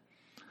it.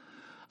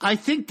 I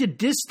think the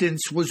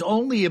distance was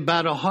only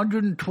about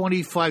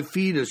 125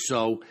 feet or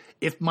so,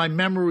 if my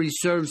memory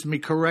serves me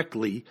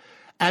correctly,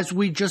 as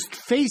we just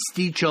faced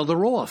each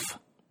other off.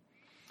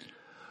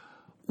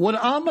 What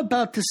I'm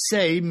about to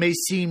say may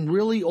seem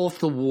really off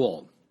the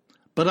wall,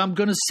 but I'm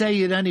going to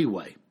say it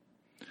anyway,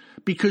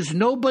 because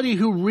nobody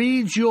who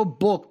reads your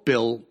book,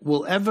 Bill,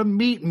 will ever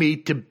meet me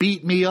to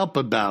beat me up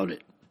about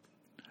it.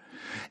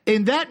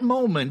 In that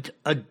moment,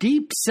 a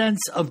deep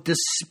sense of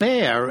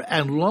despair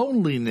and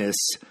loneliness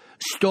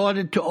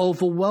started to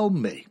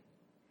overwhelm me.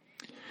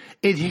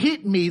 It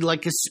hit me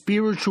like a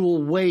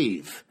spiritual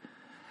wave.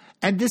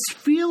 And this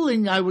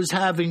feeling I was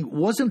having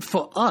wasn't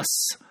for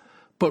us,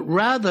 but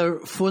rather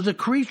for the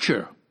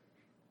creature.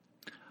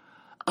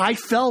 I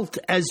felt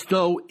as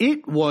though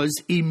it was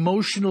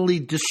emotionally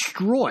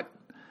distraught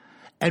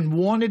and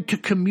wanted to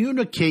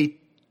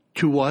communicate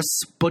to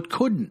us, but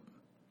couldn't.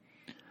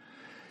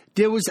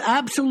 There was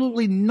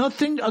absolutely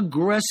nothing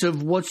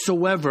aggressive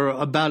whatsoever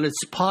about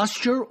its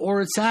posture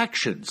or its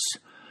actions.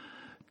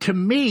 To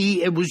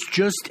me, it was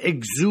just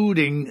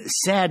exuding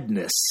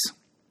sadness.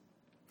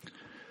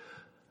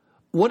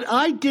 What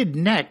I did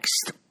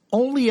next,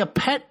 only a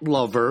pet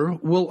lover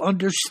will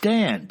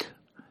understand.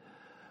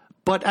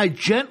 But I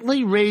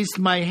gently raised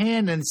my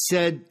hand and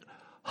said,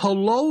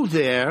 "Hello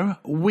there,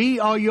 we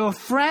are your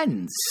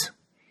friends."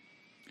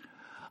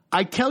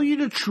 I tell you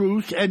the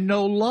truth and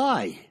no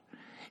lie.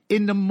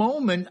 In the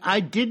moment,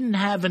 I didn't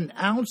have an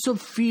ounce of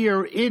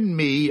fear in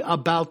me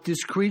about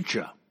this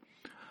creature.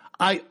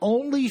 I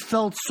only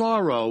felt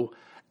sorrow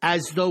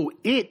as though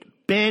it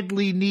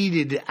badly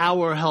needed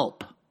our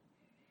help.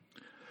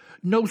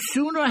 No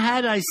sooner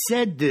had I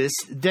said this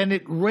than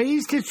it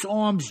raised its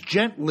arms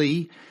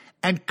gently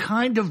and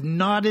kind of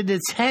nodded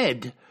its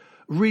head,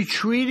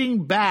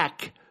 retreating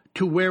back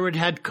to where it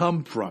had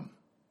come from.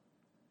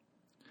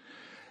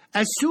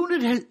 As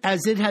soon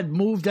as it had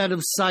moved out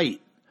of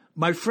sight,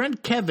 my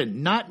friend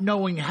Kevin, not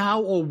knowing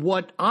how or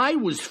what I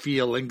was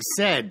feeling,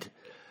 said,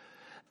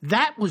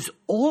 "That was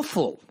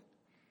awful."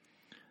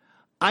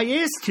 I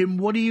asked him,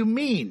 "What do you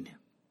mean?"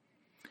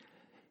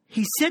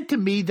 he said to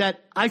me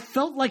that I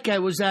felt like I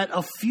was at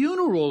a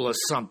funeral or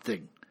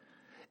something.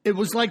 It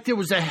was like there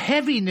was a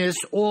heaviness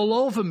all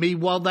over me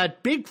while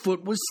that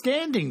Bigfoot was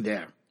standing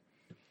there.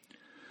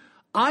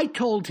 I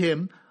told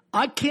him,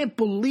 I can't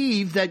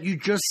believe that you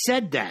just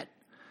said that,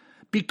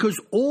 because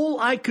all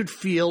I could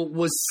feel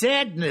was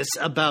sadness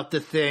about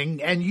the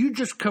thing, and you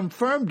just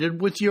confirmed it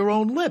with your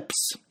own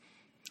lips.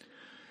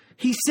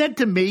 He said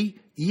to me,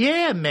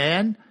 yeah,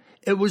 man,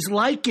 it was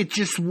like it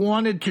just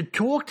wanted to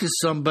talk to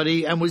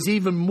somebody and was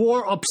even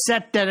more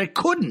upset that it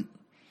couldn't.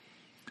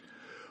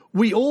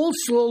 We all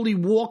slowly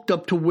walked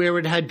up to where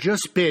it had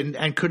just been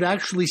and could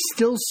actually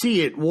still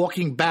see it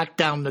walking back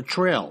down the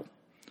trail.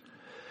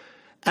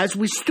 As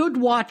we stood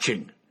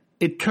watching,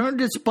 it turned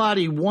its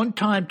body one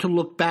time to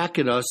look back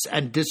at us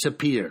and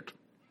disappeared.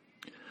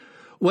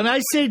 When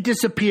I say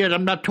disappeared,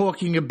 I'm not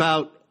talking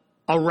about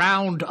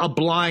around a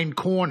blind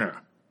corner.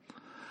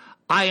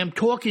 I am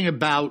talking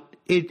about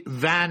it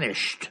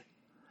vanished.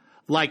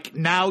 Like,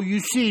 now you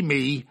see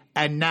me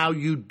and now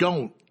you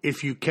don't,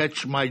 if you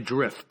catch my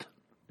drift.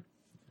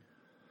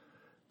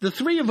 The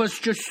three of us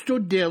just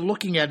stood there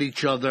looking at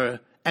each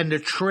other and the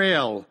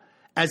trail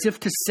as if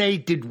to say,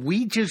 did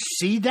we just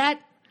see that?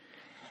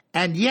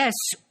 And yes,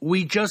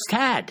 we just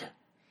had.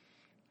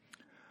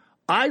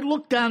 I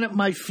looked down at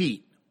my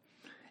feet,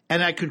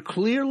 and I could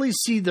clearly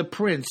see the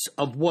prints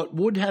of what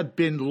would have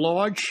been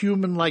large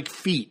human-like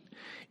feet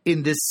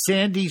in the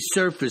sandy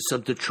surface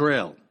of the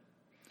trail.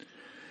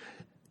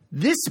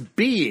 This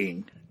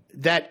being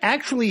that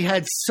actually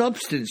had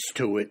substance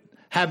to it,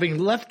 having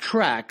left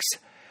tracks,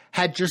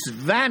 had just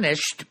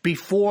vanished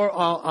before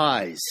our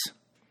eyes.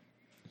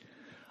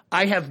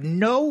 I have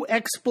no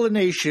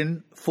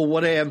explanation for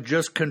what I have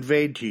just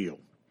conveyed to you,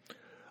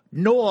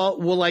 nor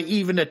will I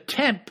even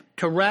attempt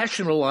to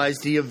rationalize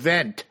the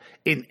event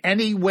in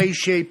any way,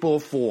 shape, or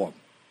form.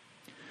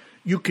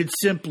 You could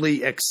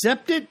simply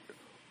accept it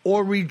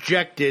or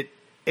reject it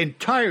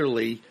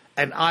entirely,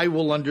 and I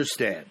will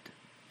understand.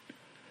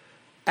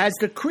 As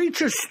the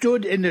creature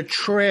stood in the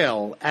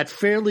trail at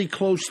fairly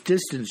close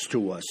distance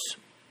to us,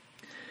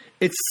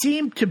 it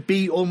seemed to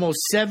be almost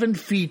 7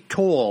 feet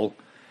tall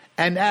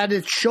and at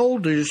its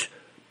shoulders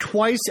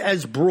twice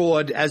as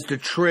broad as the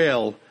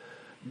trail,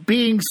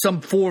 being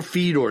some 4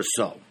 feet or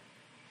so.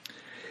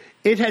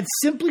 It had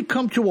simply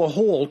come to a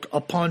halt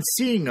upon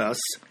seeing us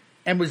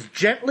and was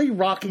gently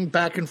rocking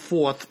back and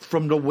forth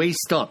from the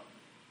waist up.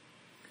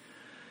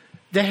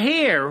 The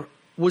hair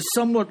was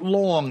somewhat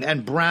long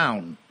and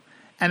brown,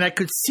 and I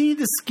could see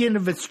the skin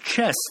of its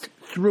chest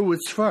through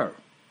its fur.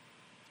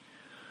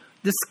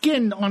 The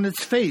skin on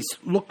its face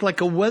looked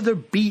like a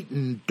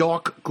weather-beaten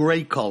dark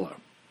gray color.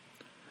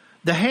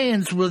 The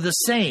hands were the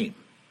same.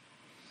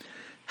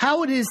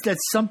 How it is that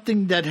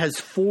something that has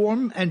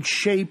form and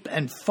shape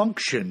and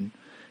function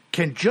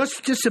can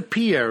just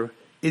disappear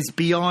is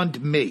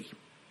beyond me.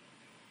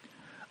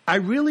 I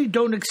really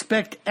don't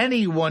expect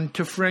anyone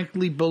to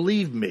frankly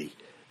believe me,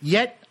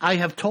 yet I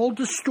have told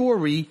the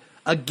story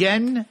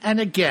again and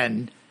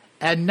again,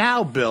 and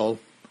now, Bill,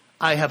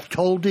 I have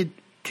told it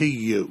to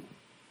you.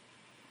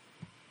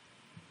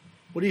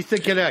 What do you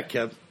think of that,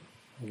 Kev?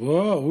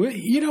 Whoa.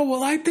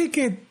 I think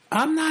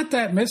I'm not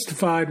that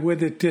mystified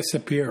with it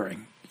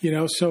disappearing.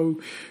 So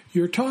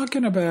you're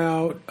talking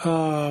about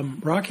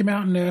Rocky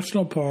Mountain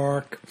National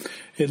Park.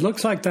 It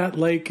looks like that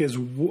lake is,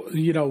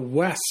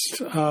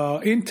 west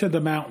into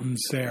the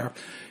mountains there.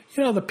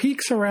 The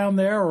peaks around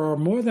there are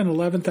more than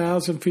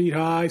 11,000 feet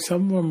high.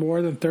 Some of them are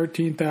more than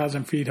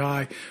 13,000 feet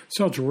high.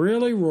 So it's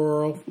really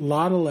rural, a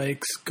lot of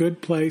lakes,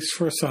 good place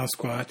for a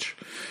Sasquatch.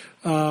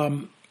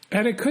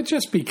 And it could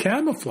just be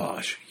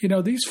camouflage.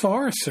 These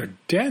forests are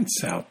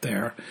dense out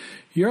there.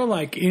 You're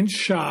like in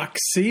shock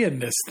seeing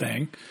this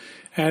thing,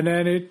 and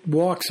then it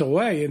walks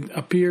away and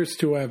appears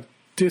to have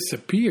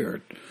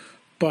disappeared.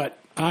 But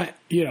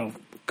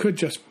could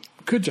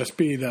just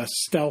be the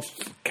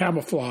stealth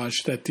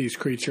camouflage that these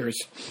creatures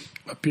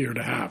appear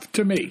to have.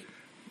 To me.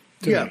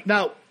 Me.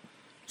 Now,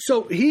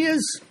 so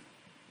here's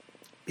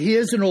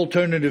an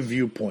alternative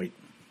viewpoint.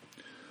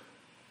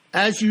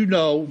 As you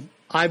know,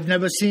 I've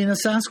never seen a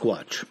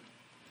Sasquatch.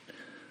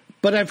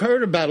 But I've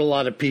heard about a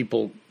lot of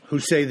people who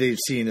say they've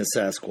seen a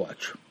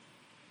Sasquatch.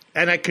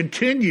 And I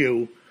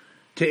continue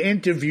to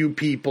interview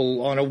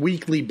people on a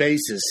weekly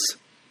basis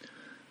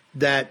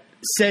that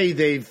say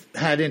they've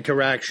had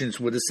interactions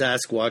with a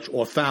Sasquatch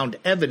or found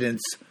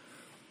evidence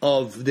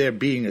of there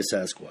being a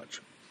Sasquatch.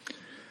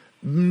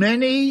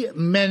 Many,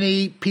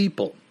 many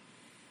people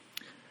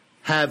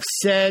have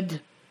said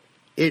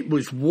it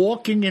was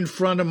walking in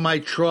front of my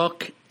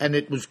truck and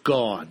it was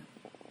gone.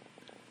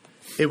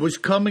 It was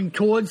coming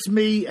towards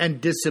me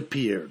and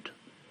disappeared.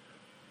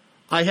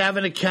 I have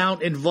an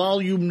account in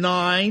Volume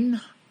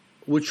 9,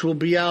 which will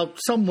be out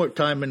somewhat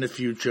time in the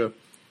future,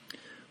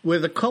 where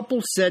the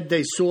couple said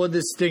they saw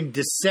this thing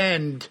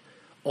descend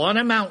on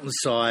a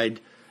mountainside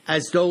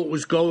as though it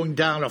was going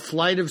down a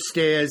flight of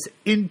stairs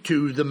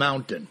into the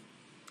mountain.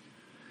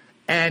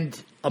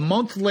 And a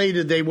month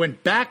later, they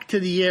went back to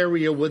the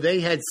area where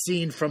they had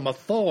seen from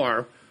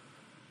afar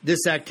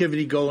this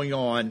activity going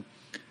on.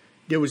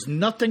 There was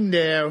nothing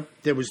there.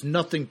 There was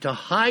nothing to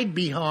hide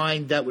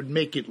behind that would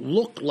make it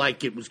look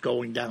like it was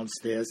going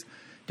downstairs.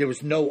 There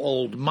was no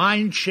old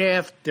mine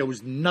shaft. There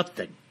was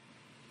nothing.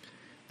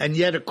 And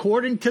yet,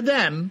 according to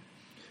them,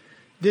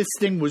 this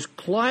thing was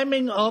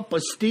climbing up a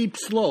steep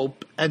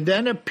slope and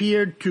then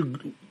appeared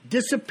to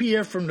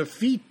disappear from the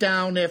feet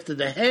down after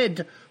the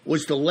head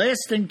was the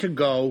last thing to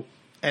go,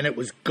 and it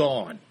was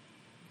gone.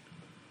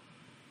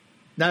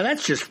 Now,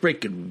 that's just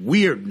freaking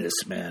weirdness,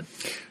 man.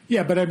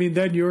 Yeah, but I mean,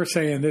 then you're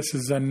saying this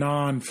is a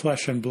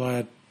non-flesh and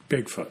blood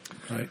Bigfoot,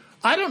 right?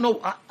 I don't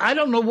know. I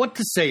don't know what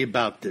to say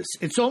about this.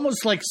 It's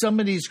almost like some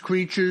of these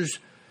creatures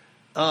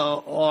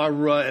are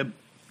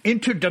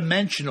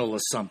interdimensional or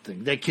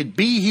something. They could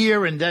be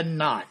here and then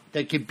not.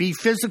 They could be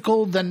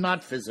physical, then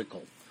not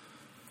physical.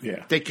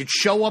 Yeah. They could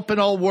show up in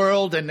our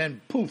world and then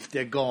poof,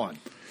 they're gone.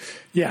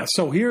 Yeah.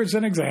 So here's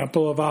an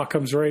example of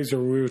Occam's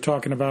razor we were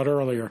talking about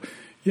earlier.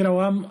 You know,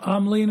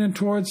 I'm leaning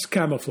towards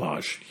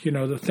camouflage. You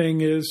know, the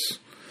thing is,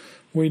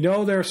 we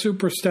know they're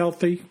super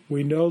stealthy.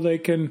 We know they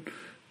can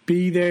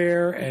be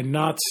there and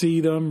not see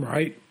them,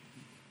 right?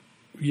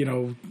 You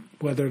know,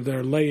 whether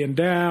they're laying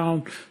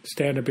down,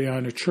 standing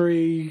behind a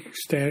tree,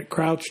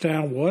 crouched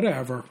down,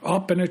 whatever,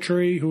 up in a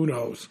tree, who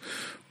knows?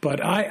 But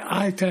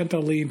I tend to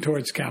lean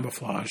towards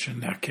camouflage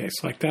in that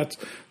case. Like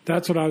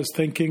that's what I was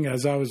thinking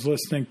as I was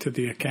listening to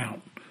the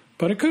account.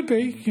 But it could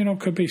be,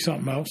 could be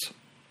something else.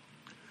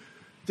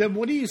 Then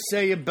what do you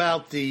say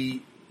about the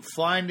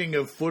finding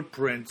of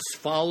footprints,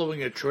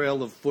 following a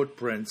trail of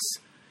footprints,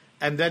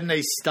 and then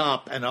they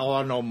stop and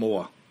are no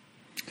more?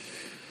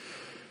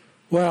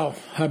 Well,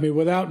 I mean,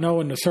 without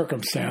knowing the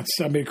circumstance,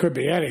 I mean, it could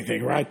be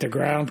anything, right? The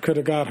ground could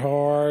have got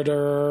hard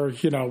or,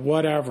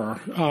 whatever.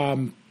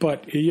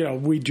 But,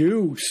 we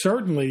do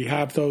certainly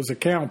have those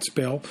accounts,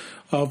 Bill,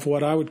 of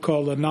what I would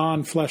call a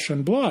non-flesh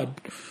and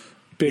blood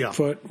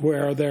Bigfoot,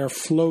 where they're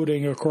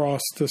floating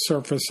across the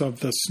surface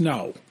of the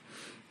snow.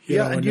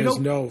 And there's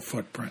no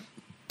footprint.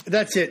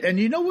 That's it. And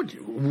you know what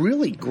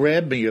really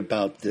grabbed me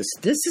about this?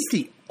 This is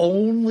the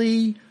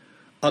only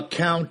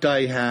account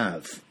I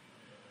have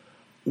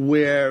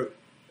where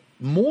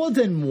more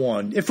than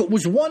one, if it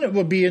was one, it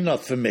would be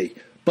enough for me,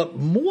 but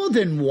more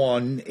than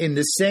one in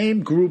the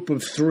same group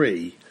of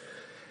three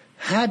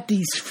had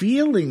these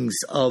feelings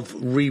of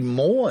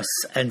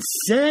remorse and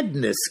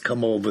sadness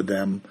come over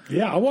them.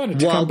 Yeah, I wanted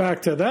to come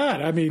back to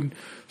that. I mean,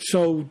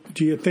 so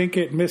do you think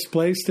it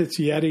misplaced its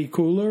Yeti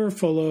cooler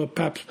full of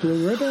Pabst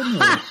Blue Ribbon?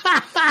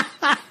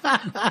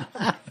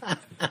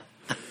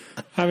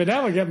 I mean,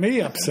 that would get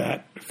me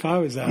upset if I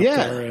was out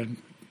there.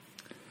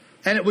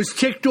 And it was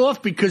ticked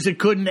off because it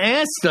couldn't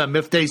ask them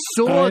if they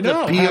saw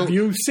the peel. Have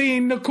you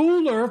seen the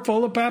cooler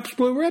full of Pabst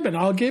Blue Ribbon?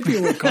 I'll give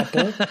you a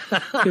couple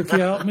if you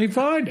help me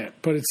find it.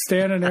 But it's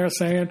standing there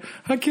saying,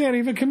 I can't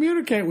even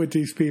communicate with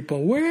these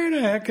people. Where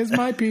the heck is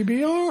my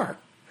PBR?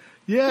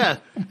 Yeah,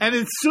 and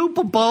it's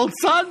Super Bowl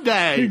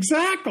Sunday.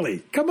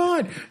 Exactly. Come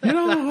on. You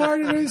know how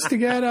hard it is to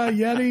get a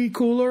Yeti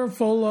cooler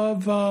full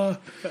of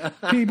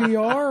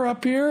PBR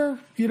up here,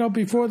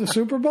 before the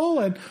Super Bowl?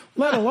 And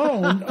let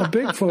alone a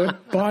Bigfoot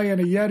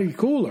buying a Yeti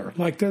cooler.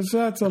 Like,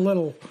 that's a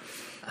little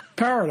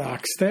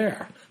paradox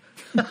there.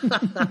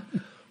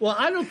 Well,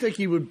 I don't think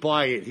he would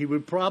buy it. He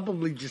would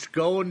probably just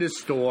go in the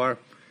store.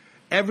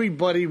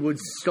 Everybody would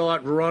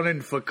start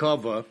running for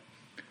cover.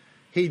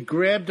 He'd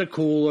grab the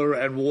cooler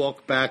and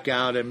walk back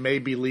out and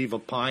maybe leave a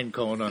pine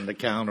cone on the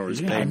counter as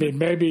payment.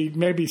 I mean,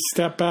 maybe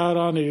step out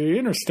on the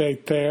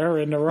interstate there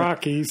in the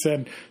Rockies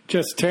and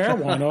just tear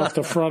one off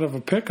the front of a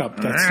pickup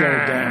that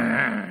slowed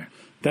down.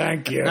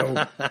 Thank you.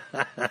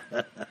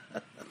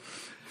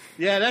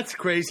 Yeah, that's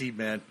crazy,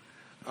 man.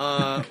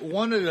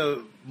 One of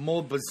the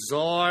more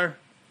bizarre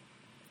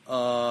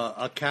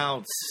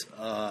accounts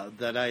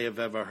that I have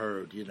ever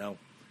heard,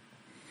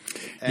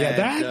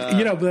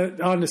 And,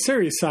 but on the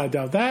serious side,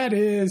 though, that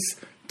is,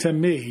 to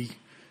me,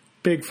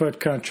 Bigfoot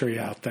country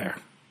out there.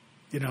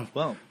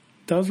 Well,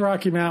 those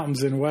Rocky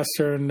Mountains in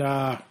western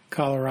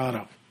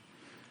Colorado,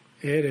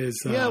 it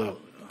is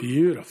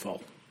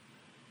beautiful.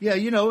 Yeah,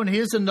 and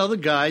here's another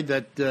guy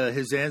that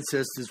his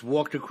ancestors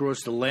walked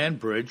across the land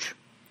bridge,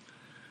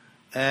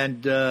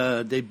 and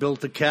they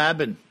built a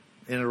cabin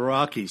in the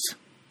Rockies.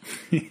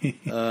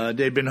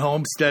 They've been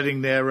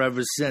homesteading there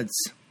ever since.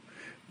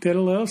 Did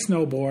a little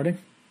snowboarding.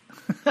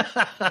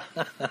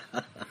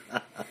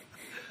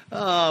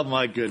 Oh,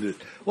 my goodness.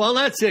 Well,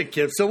 that's it,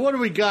 Kip. So what do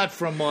we got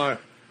from our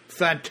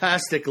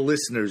fantastic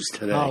listeners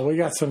today? Oh, we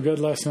got some good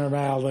listener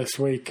mail this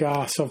week.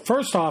 So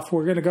first off,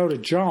 we're going to go to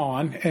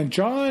John. And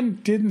John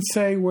didn't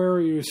say where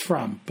he was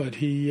from, but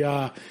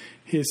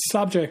his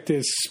subject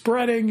is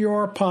spreading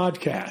your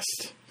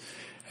podcast.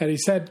 And he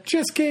said,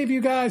 just gave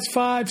you guys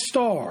 5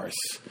 stars.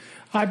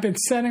 I've been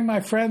sending my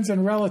friends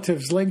and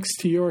relatives links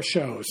to your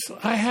shows.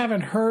 I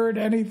haven't heard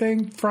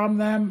anything from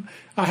them.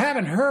 I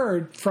haven't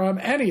heard from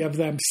any of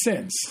them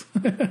since.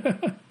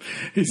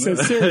 He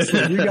says,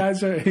 seriously,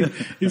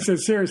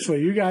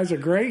 you guys are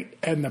great,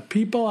 and the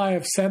people I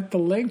have sent the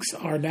links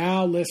are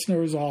now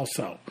listeners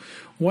also.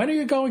 When are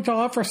you going to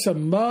offer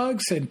some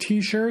mugs and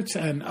T-shirts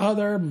and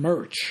other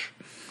merch?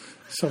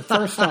 So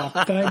first off,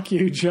 thank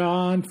you,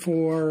 John,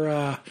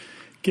 for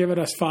giving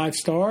us 5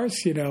 stars.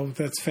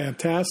 That's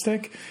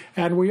fantastic.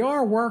 And we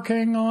are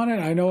working on it.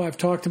 I know I've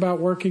talked about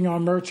working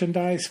on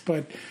merchandise,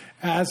 but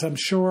as I'm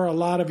sure a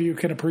lot of you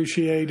can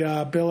appreciate,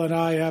 Bill and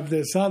I have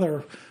this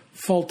other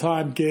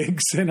full-time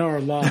gigs in our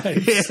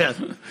lives.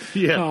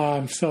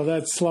 Yeah. So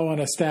that's slowing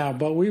us down.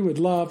 But we would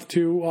love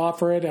to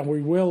offer it, and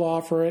we will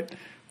offer it.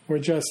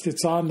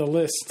 It's on the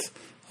list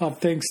of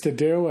things to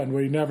do, and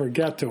we never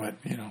get to it,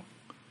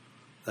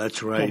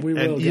 That's right. But we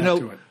will get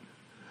to it.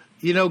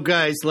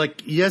 Guys,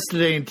 like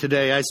yesterday and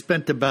today, I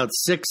spent about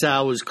 6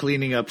 hours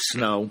cleaning up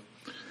snow.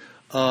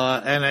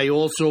 And I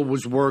also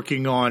was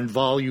working on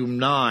Volume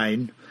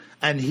 9.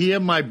 And here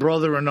my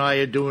brother and I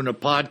are doing a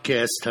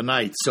podcast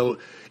tonight. So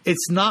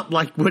it's not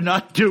like we're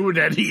not doing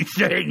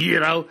anything,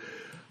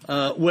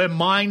 We're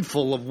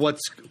mindful of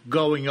what's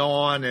going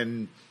on,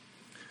 and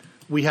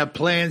we have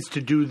plans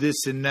to do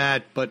this and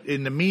that. But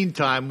in the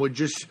meantime, we're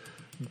just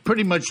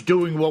pretty much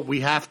doing what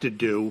we have to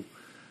do.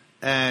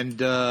 And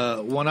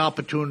when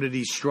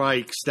opportunity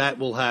strikes, that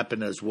will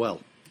happen as well.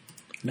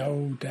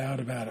 No doubt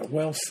about it.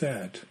 Well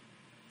said.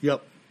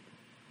 Yep.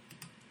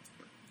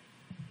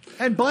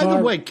 And by the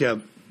way,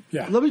 Kev,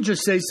 let me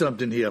just say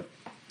something here.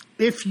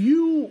 If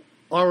you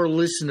are a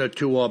listener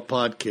to our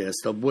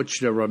podcast, of which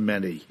there are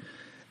many,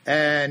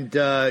 and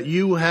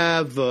you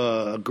have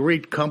a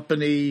great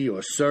company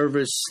or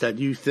service that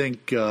you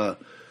think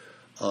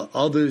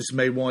others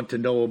may want to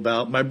know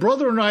about, my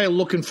brother and I are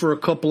looking for a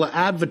couple of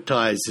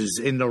advertisers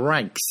in the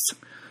ranks.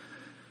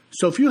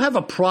 So if you have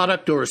a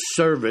product or a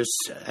service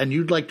and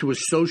you'd like to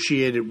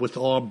associate it with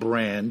our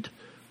brand,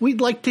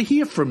 we'd like to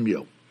hear from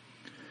you.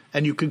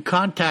 And you can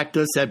contact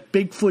us at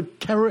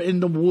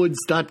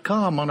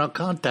BigfootTerrorInTheWoods.com on our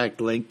contact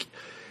link.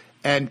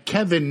 And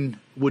Kevin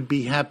would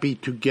be happy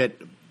to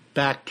get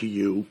back to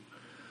you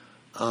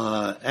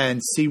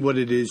and see what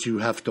it is you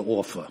have to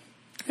offer.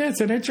 Yeah,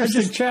 it's an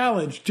interesting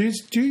challenge.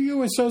 Do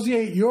you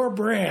associate your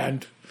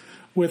brand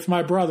with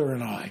my brother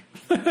and I?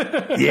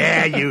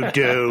 Yeah, you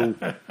do.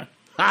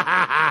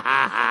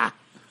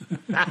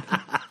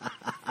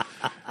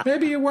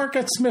 Maybe you work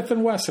at Smith &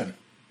 Wesson.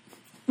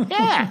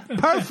 Yeah,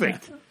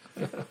 perfect.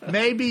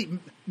 Maybe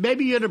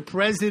you're the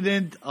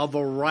president of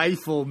a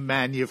rifle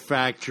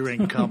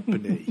manufacturing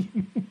company.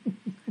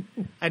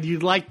 And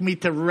you'd like me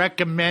to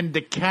recommend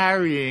the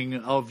carrying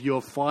of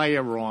your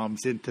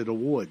firearms into the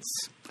woods.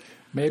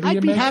 Maybe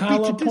you make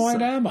hollow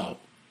point ammo,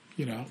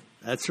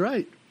 That's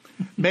right.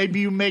 Maybe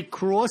you make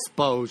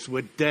crossbows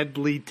with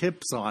deadly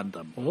tips on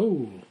them.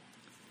 Oh.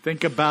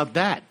 Think about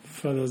that.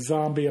 For the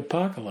zombie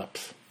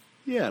apocalypse.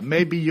 Yeah,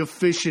 maybe you're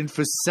fishing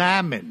for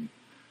salmon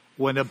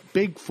when a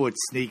Bigfoot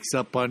sneaks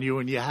up on you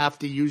and you have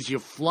to use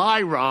your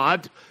fly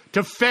rod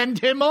to fend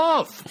him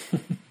off.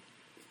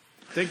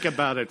 Think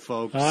about it,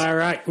 folks. All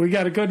right. We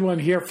got a good one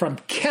here from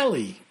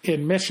Kelly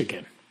in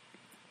Michigan.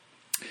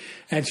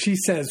 And she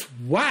says,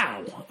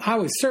 wow, I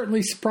was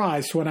certainly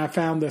surprised when I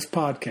found this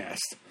podcast.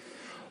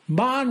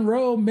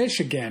 Monroe,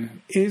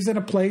 Michigan isn't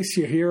a place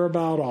you hear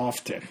about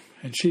often.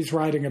 And she's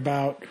writing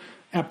about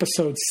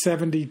episode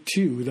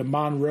 72, the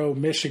Monroe,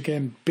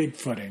 Michigan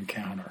Bigfoot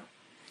encounter.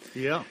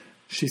 Yeah.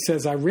 She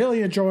says, I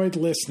really enjoyed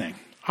listening.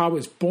 I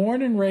was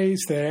born and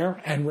raised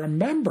there and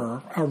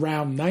remember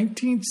around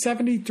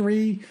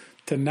 1973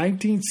 to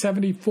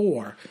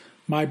 1974,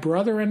 my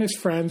brother and his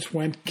friends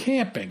went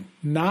camping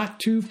not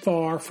too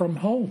far from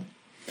home.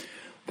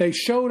 They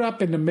showed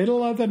up in the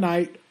middle of the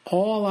night,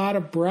 all out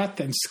of breath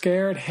and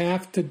scared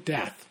half to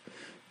death.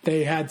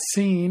 They had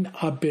seen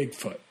a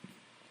Bigfoot.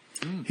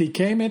 He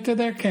came into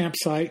their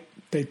campsite.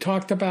 They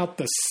talked about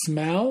the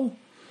smell,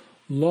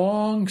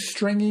 long,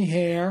 stringy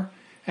hair,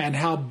 and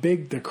how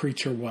big the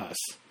creature was.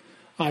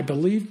 I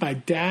believe my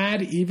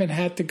dad even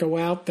had to go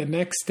out the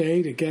next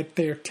day to get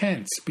their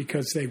tents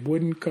because they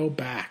wouldn't go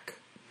back.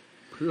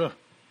 Yeah.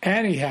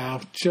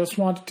 Anyhow, just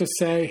wanted to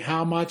say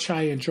how much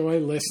I enjoy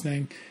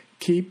listening.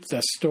 Keep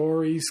the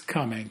stories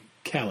coming.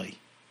 Kelly.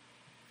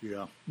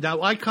 Yeah.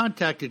 Now, I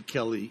contacted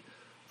Kelly,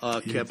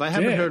 Kev. I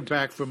haven't heard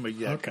back from her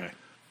yet. Okay.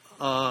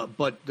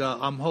 But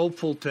I'm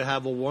hopeful to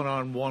have a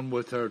one-on-one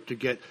with her to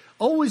get...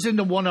 Always in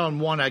the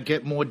one-on-one, I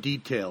get more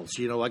details.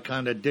 I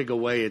kind of dig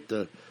away at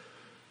the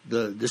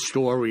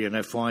story, and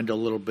I find a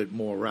little bit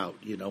more out,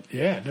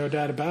 Yeah, no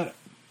doubt about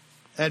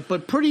it.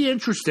 But pretty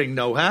interesting,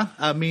 though, huh?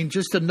 I mean,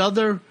 just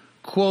another,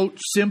 quote,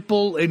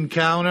 simple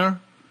encounter.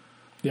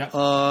 Yeah.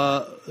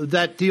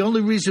 That the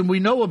only reason we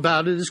know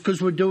about it is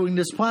because we're doing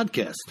this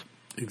podcast.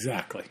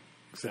 Exactly.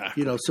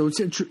 So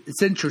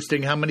it's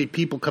interesting how many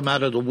people come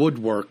out of the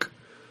woodwork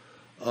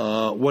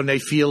when they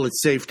feel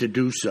it's safe to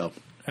do so.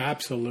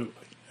 Absolutely.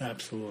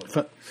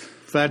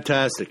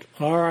 Fantastic.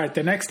 All right.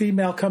 The next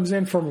email comes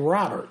in from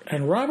Robert.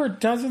 And Robert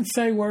doesn't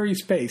say where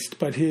he's based,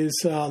 but his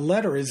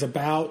letter is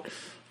about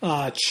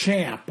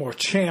Champ or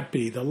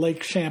Champy, the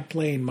Lake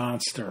Champlain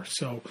monster.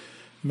 So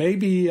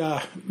maybe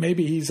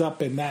he's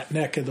up in that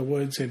neck of the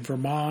woods in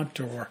Vermont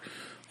or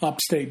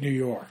upstate New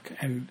York.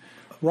 And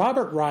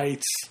Robert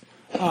writes,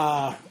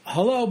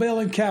 hello, Bill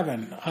and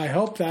Kevin. I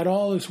hope that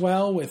all is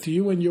well with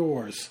you and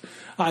yours.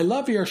 I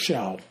love your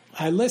show.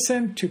 I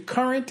listen to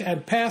current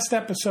and past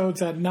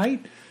episodes at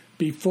night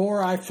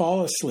before I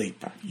fall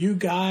asleep. You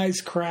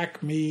guys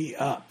crack me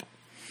up.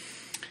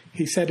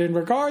 He said, in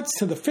regards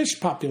to the fish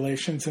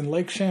populations in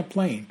Lake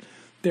Champlain,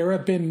 there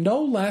have been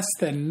no less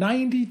than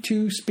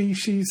 92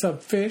 species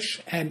of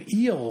fish and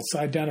eels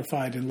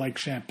identified in Lake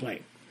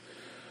Champlain.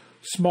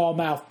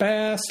 Smallmouth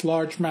bass,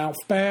 largemouth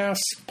bass,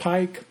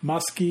 pike,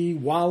 muskie,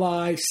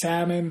 walleye,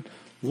 salmon,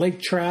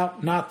 lake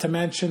trout, not to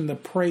mention the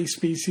prey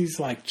species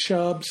like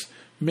chubs,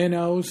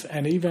 minnows,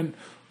 and even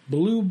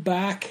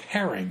blueback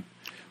herring,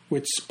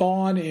 which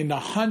spawn in the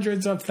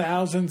hundreds of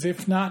thousands,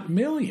 if not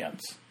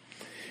millions.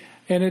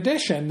 In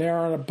addition, there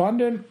are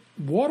abundant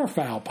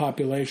waterfowl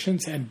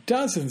populations and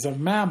dozens of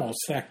mammals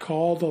that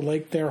call the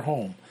lake their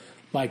home,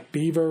 like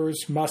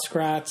beavers,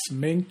 muskrats,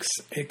 minks,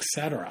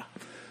 etc.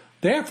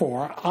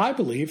 Therefore, I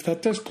believe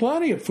that there's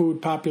plenty of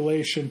food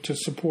population to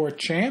support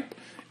Champ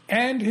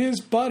and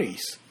his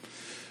buddies.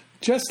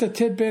 Just a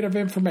tidbit of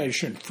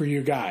information for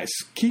you guys.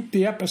 Keep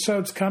the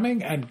episodes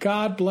coming, and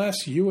God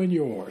bless you and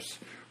yours.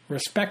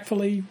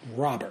 Respectfully,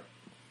 Robert.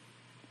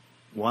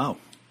 Wow.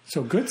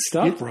 So good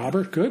stuff,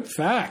 Robert. Good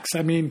facts.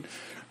 I mean,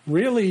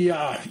 really,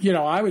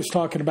 I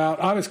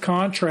was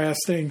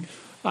contrasting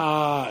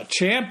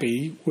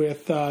Champy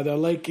with the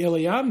Lake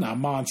Iliamna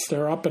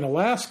monster up in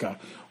Alaska,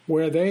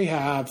 where they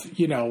have,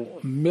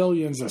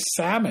 millions of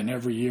salmon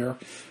every year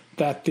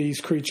that these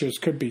creatures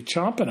could be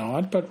chomping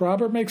on. But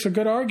Robert makes a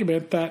good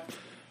argument that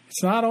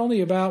it's not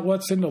only about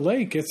what's in the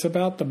lake, it's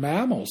about the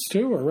mammals,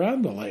 too,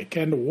 around the lake,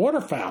 and the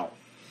waterfowl,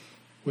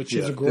 which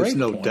is a great there's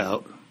no point.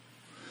 doubt.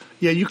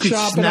 Yeah, you could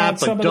Chomping snap on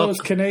some a duck. of those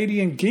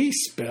Canadian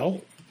geese,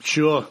 Bill.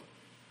 Sure.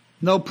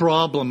 No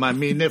problem. I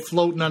mean, they're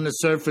floating on the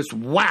surface,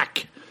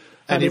 whack,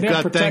 and you've they're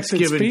got protected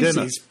Thanksgiving species,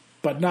 dinner.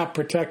 but not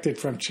protected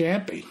from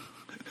Champy.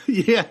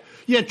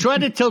 Yeah, try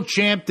to tell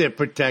Champ they're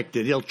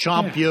protected. He'll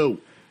chomp you.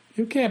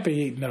 You can't be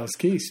eating those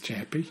geese,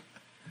 Champy.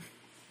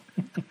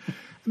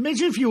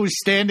 Imagine if you were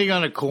standing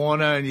on a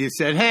corner and you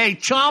said, hey,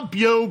 chomp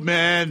you,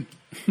 man.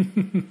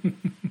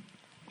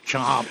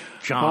 Chomp.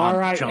 All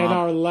right, chomp. and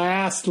our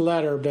last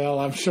letter, Bill,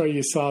 I'm sure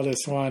you saw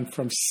this one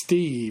from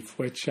Steve,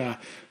 which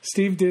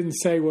Steve didn't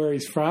say where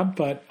he's from,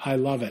 but I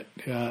love it,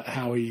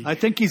 how he... I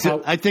think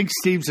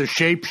Steve's a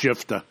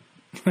shapeshifter.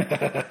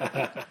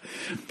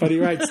 But he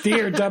writes,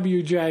 Dear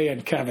WJ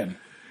and Kevin,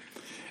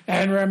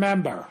 and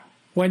remember,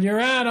 when you're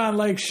out on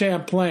Lake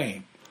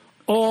Champlain,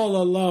 all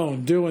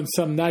alone doing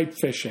some night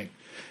fishing,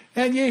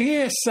 and you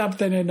hear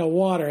something in the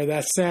water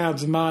that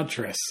sounds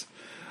monstrous,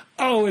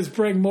 always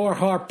bring more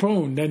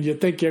harpoon than you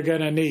think you're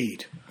going to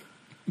need.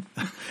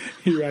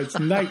 He writes,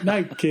 night,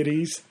 night,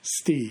 kiddies,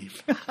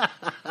 Steve.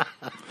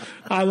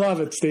 I love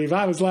it, Steve.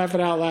 I was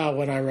laughing out loud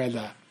when I read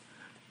that.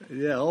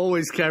 Yeah,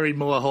 always carry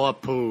more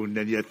harpoon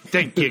than you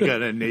think you're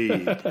going to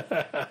need.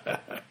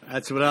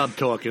 That's what I'm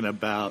talking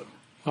about.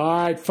 All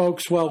right,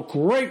 folks. Well,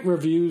 great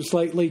reviews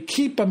lately.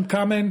 Keep them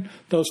coming.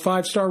 Those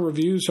 5-star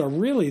reviews are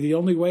really the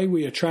only way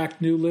we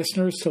attract new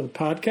listeners to the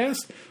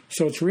podcast.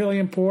 So it's really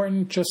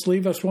important. Just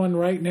leave us one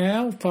right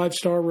now,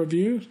 5-star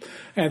reviews.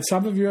 And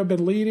some of you have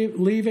been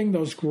leaving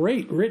those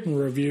great written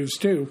reviews,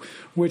 too,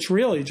 which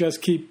really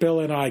just keep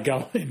Bill and I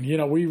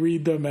going. We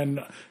read them,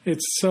 and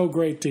it's so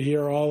great to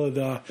hear all of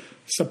the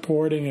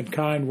supporting and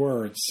kind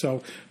words.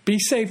 So be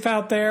safe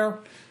out there.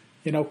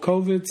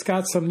 COVID's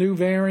got some new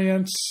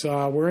variants.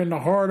 We're in the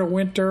heart of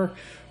winter,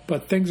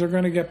 but things are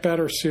going to get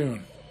better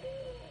soon.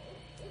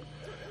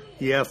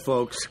 Yeah,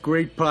 folks.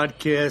 Great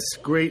podcast,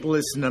 great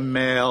listener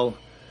mail,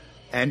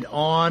 and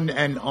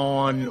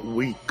on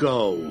we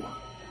go.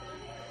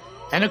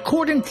 And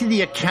according to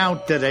the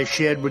account that I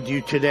shared with you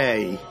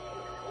today,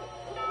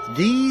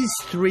 these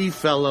three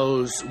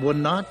fellows were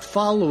not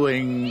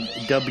following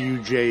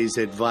WJ's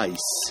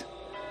advice.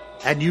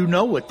 And you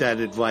know what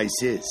that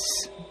advice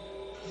is.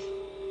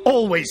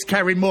 Always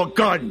carry more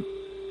gun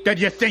than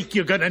you think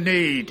you're gonna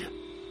need.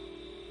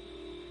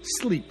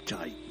 Sleep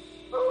tight.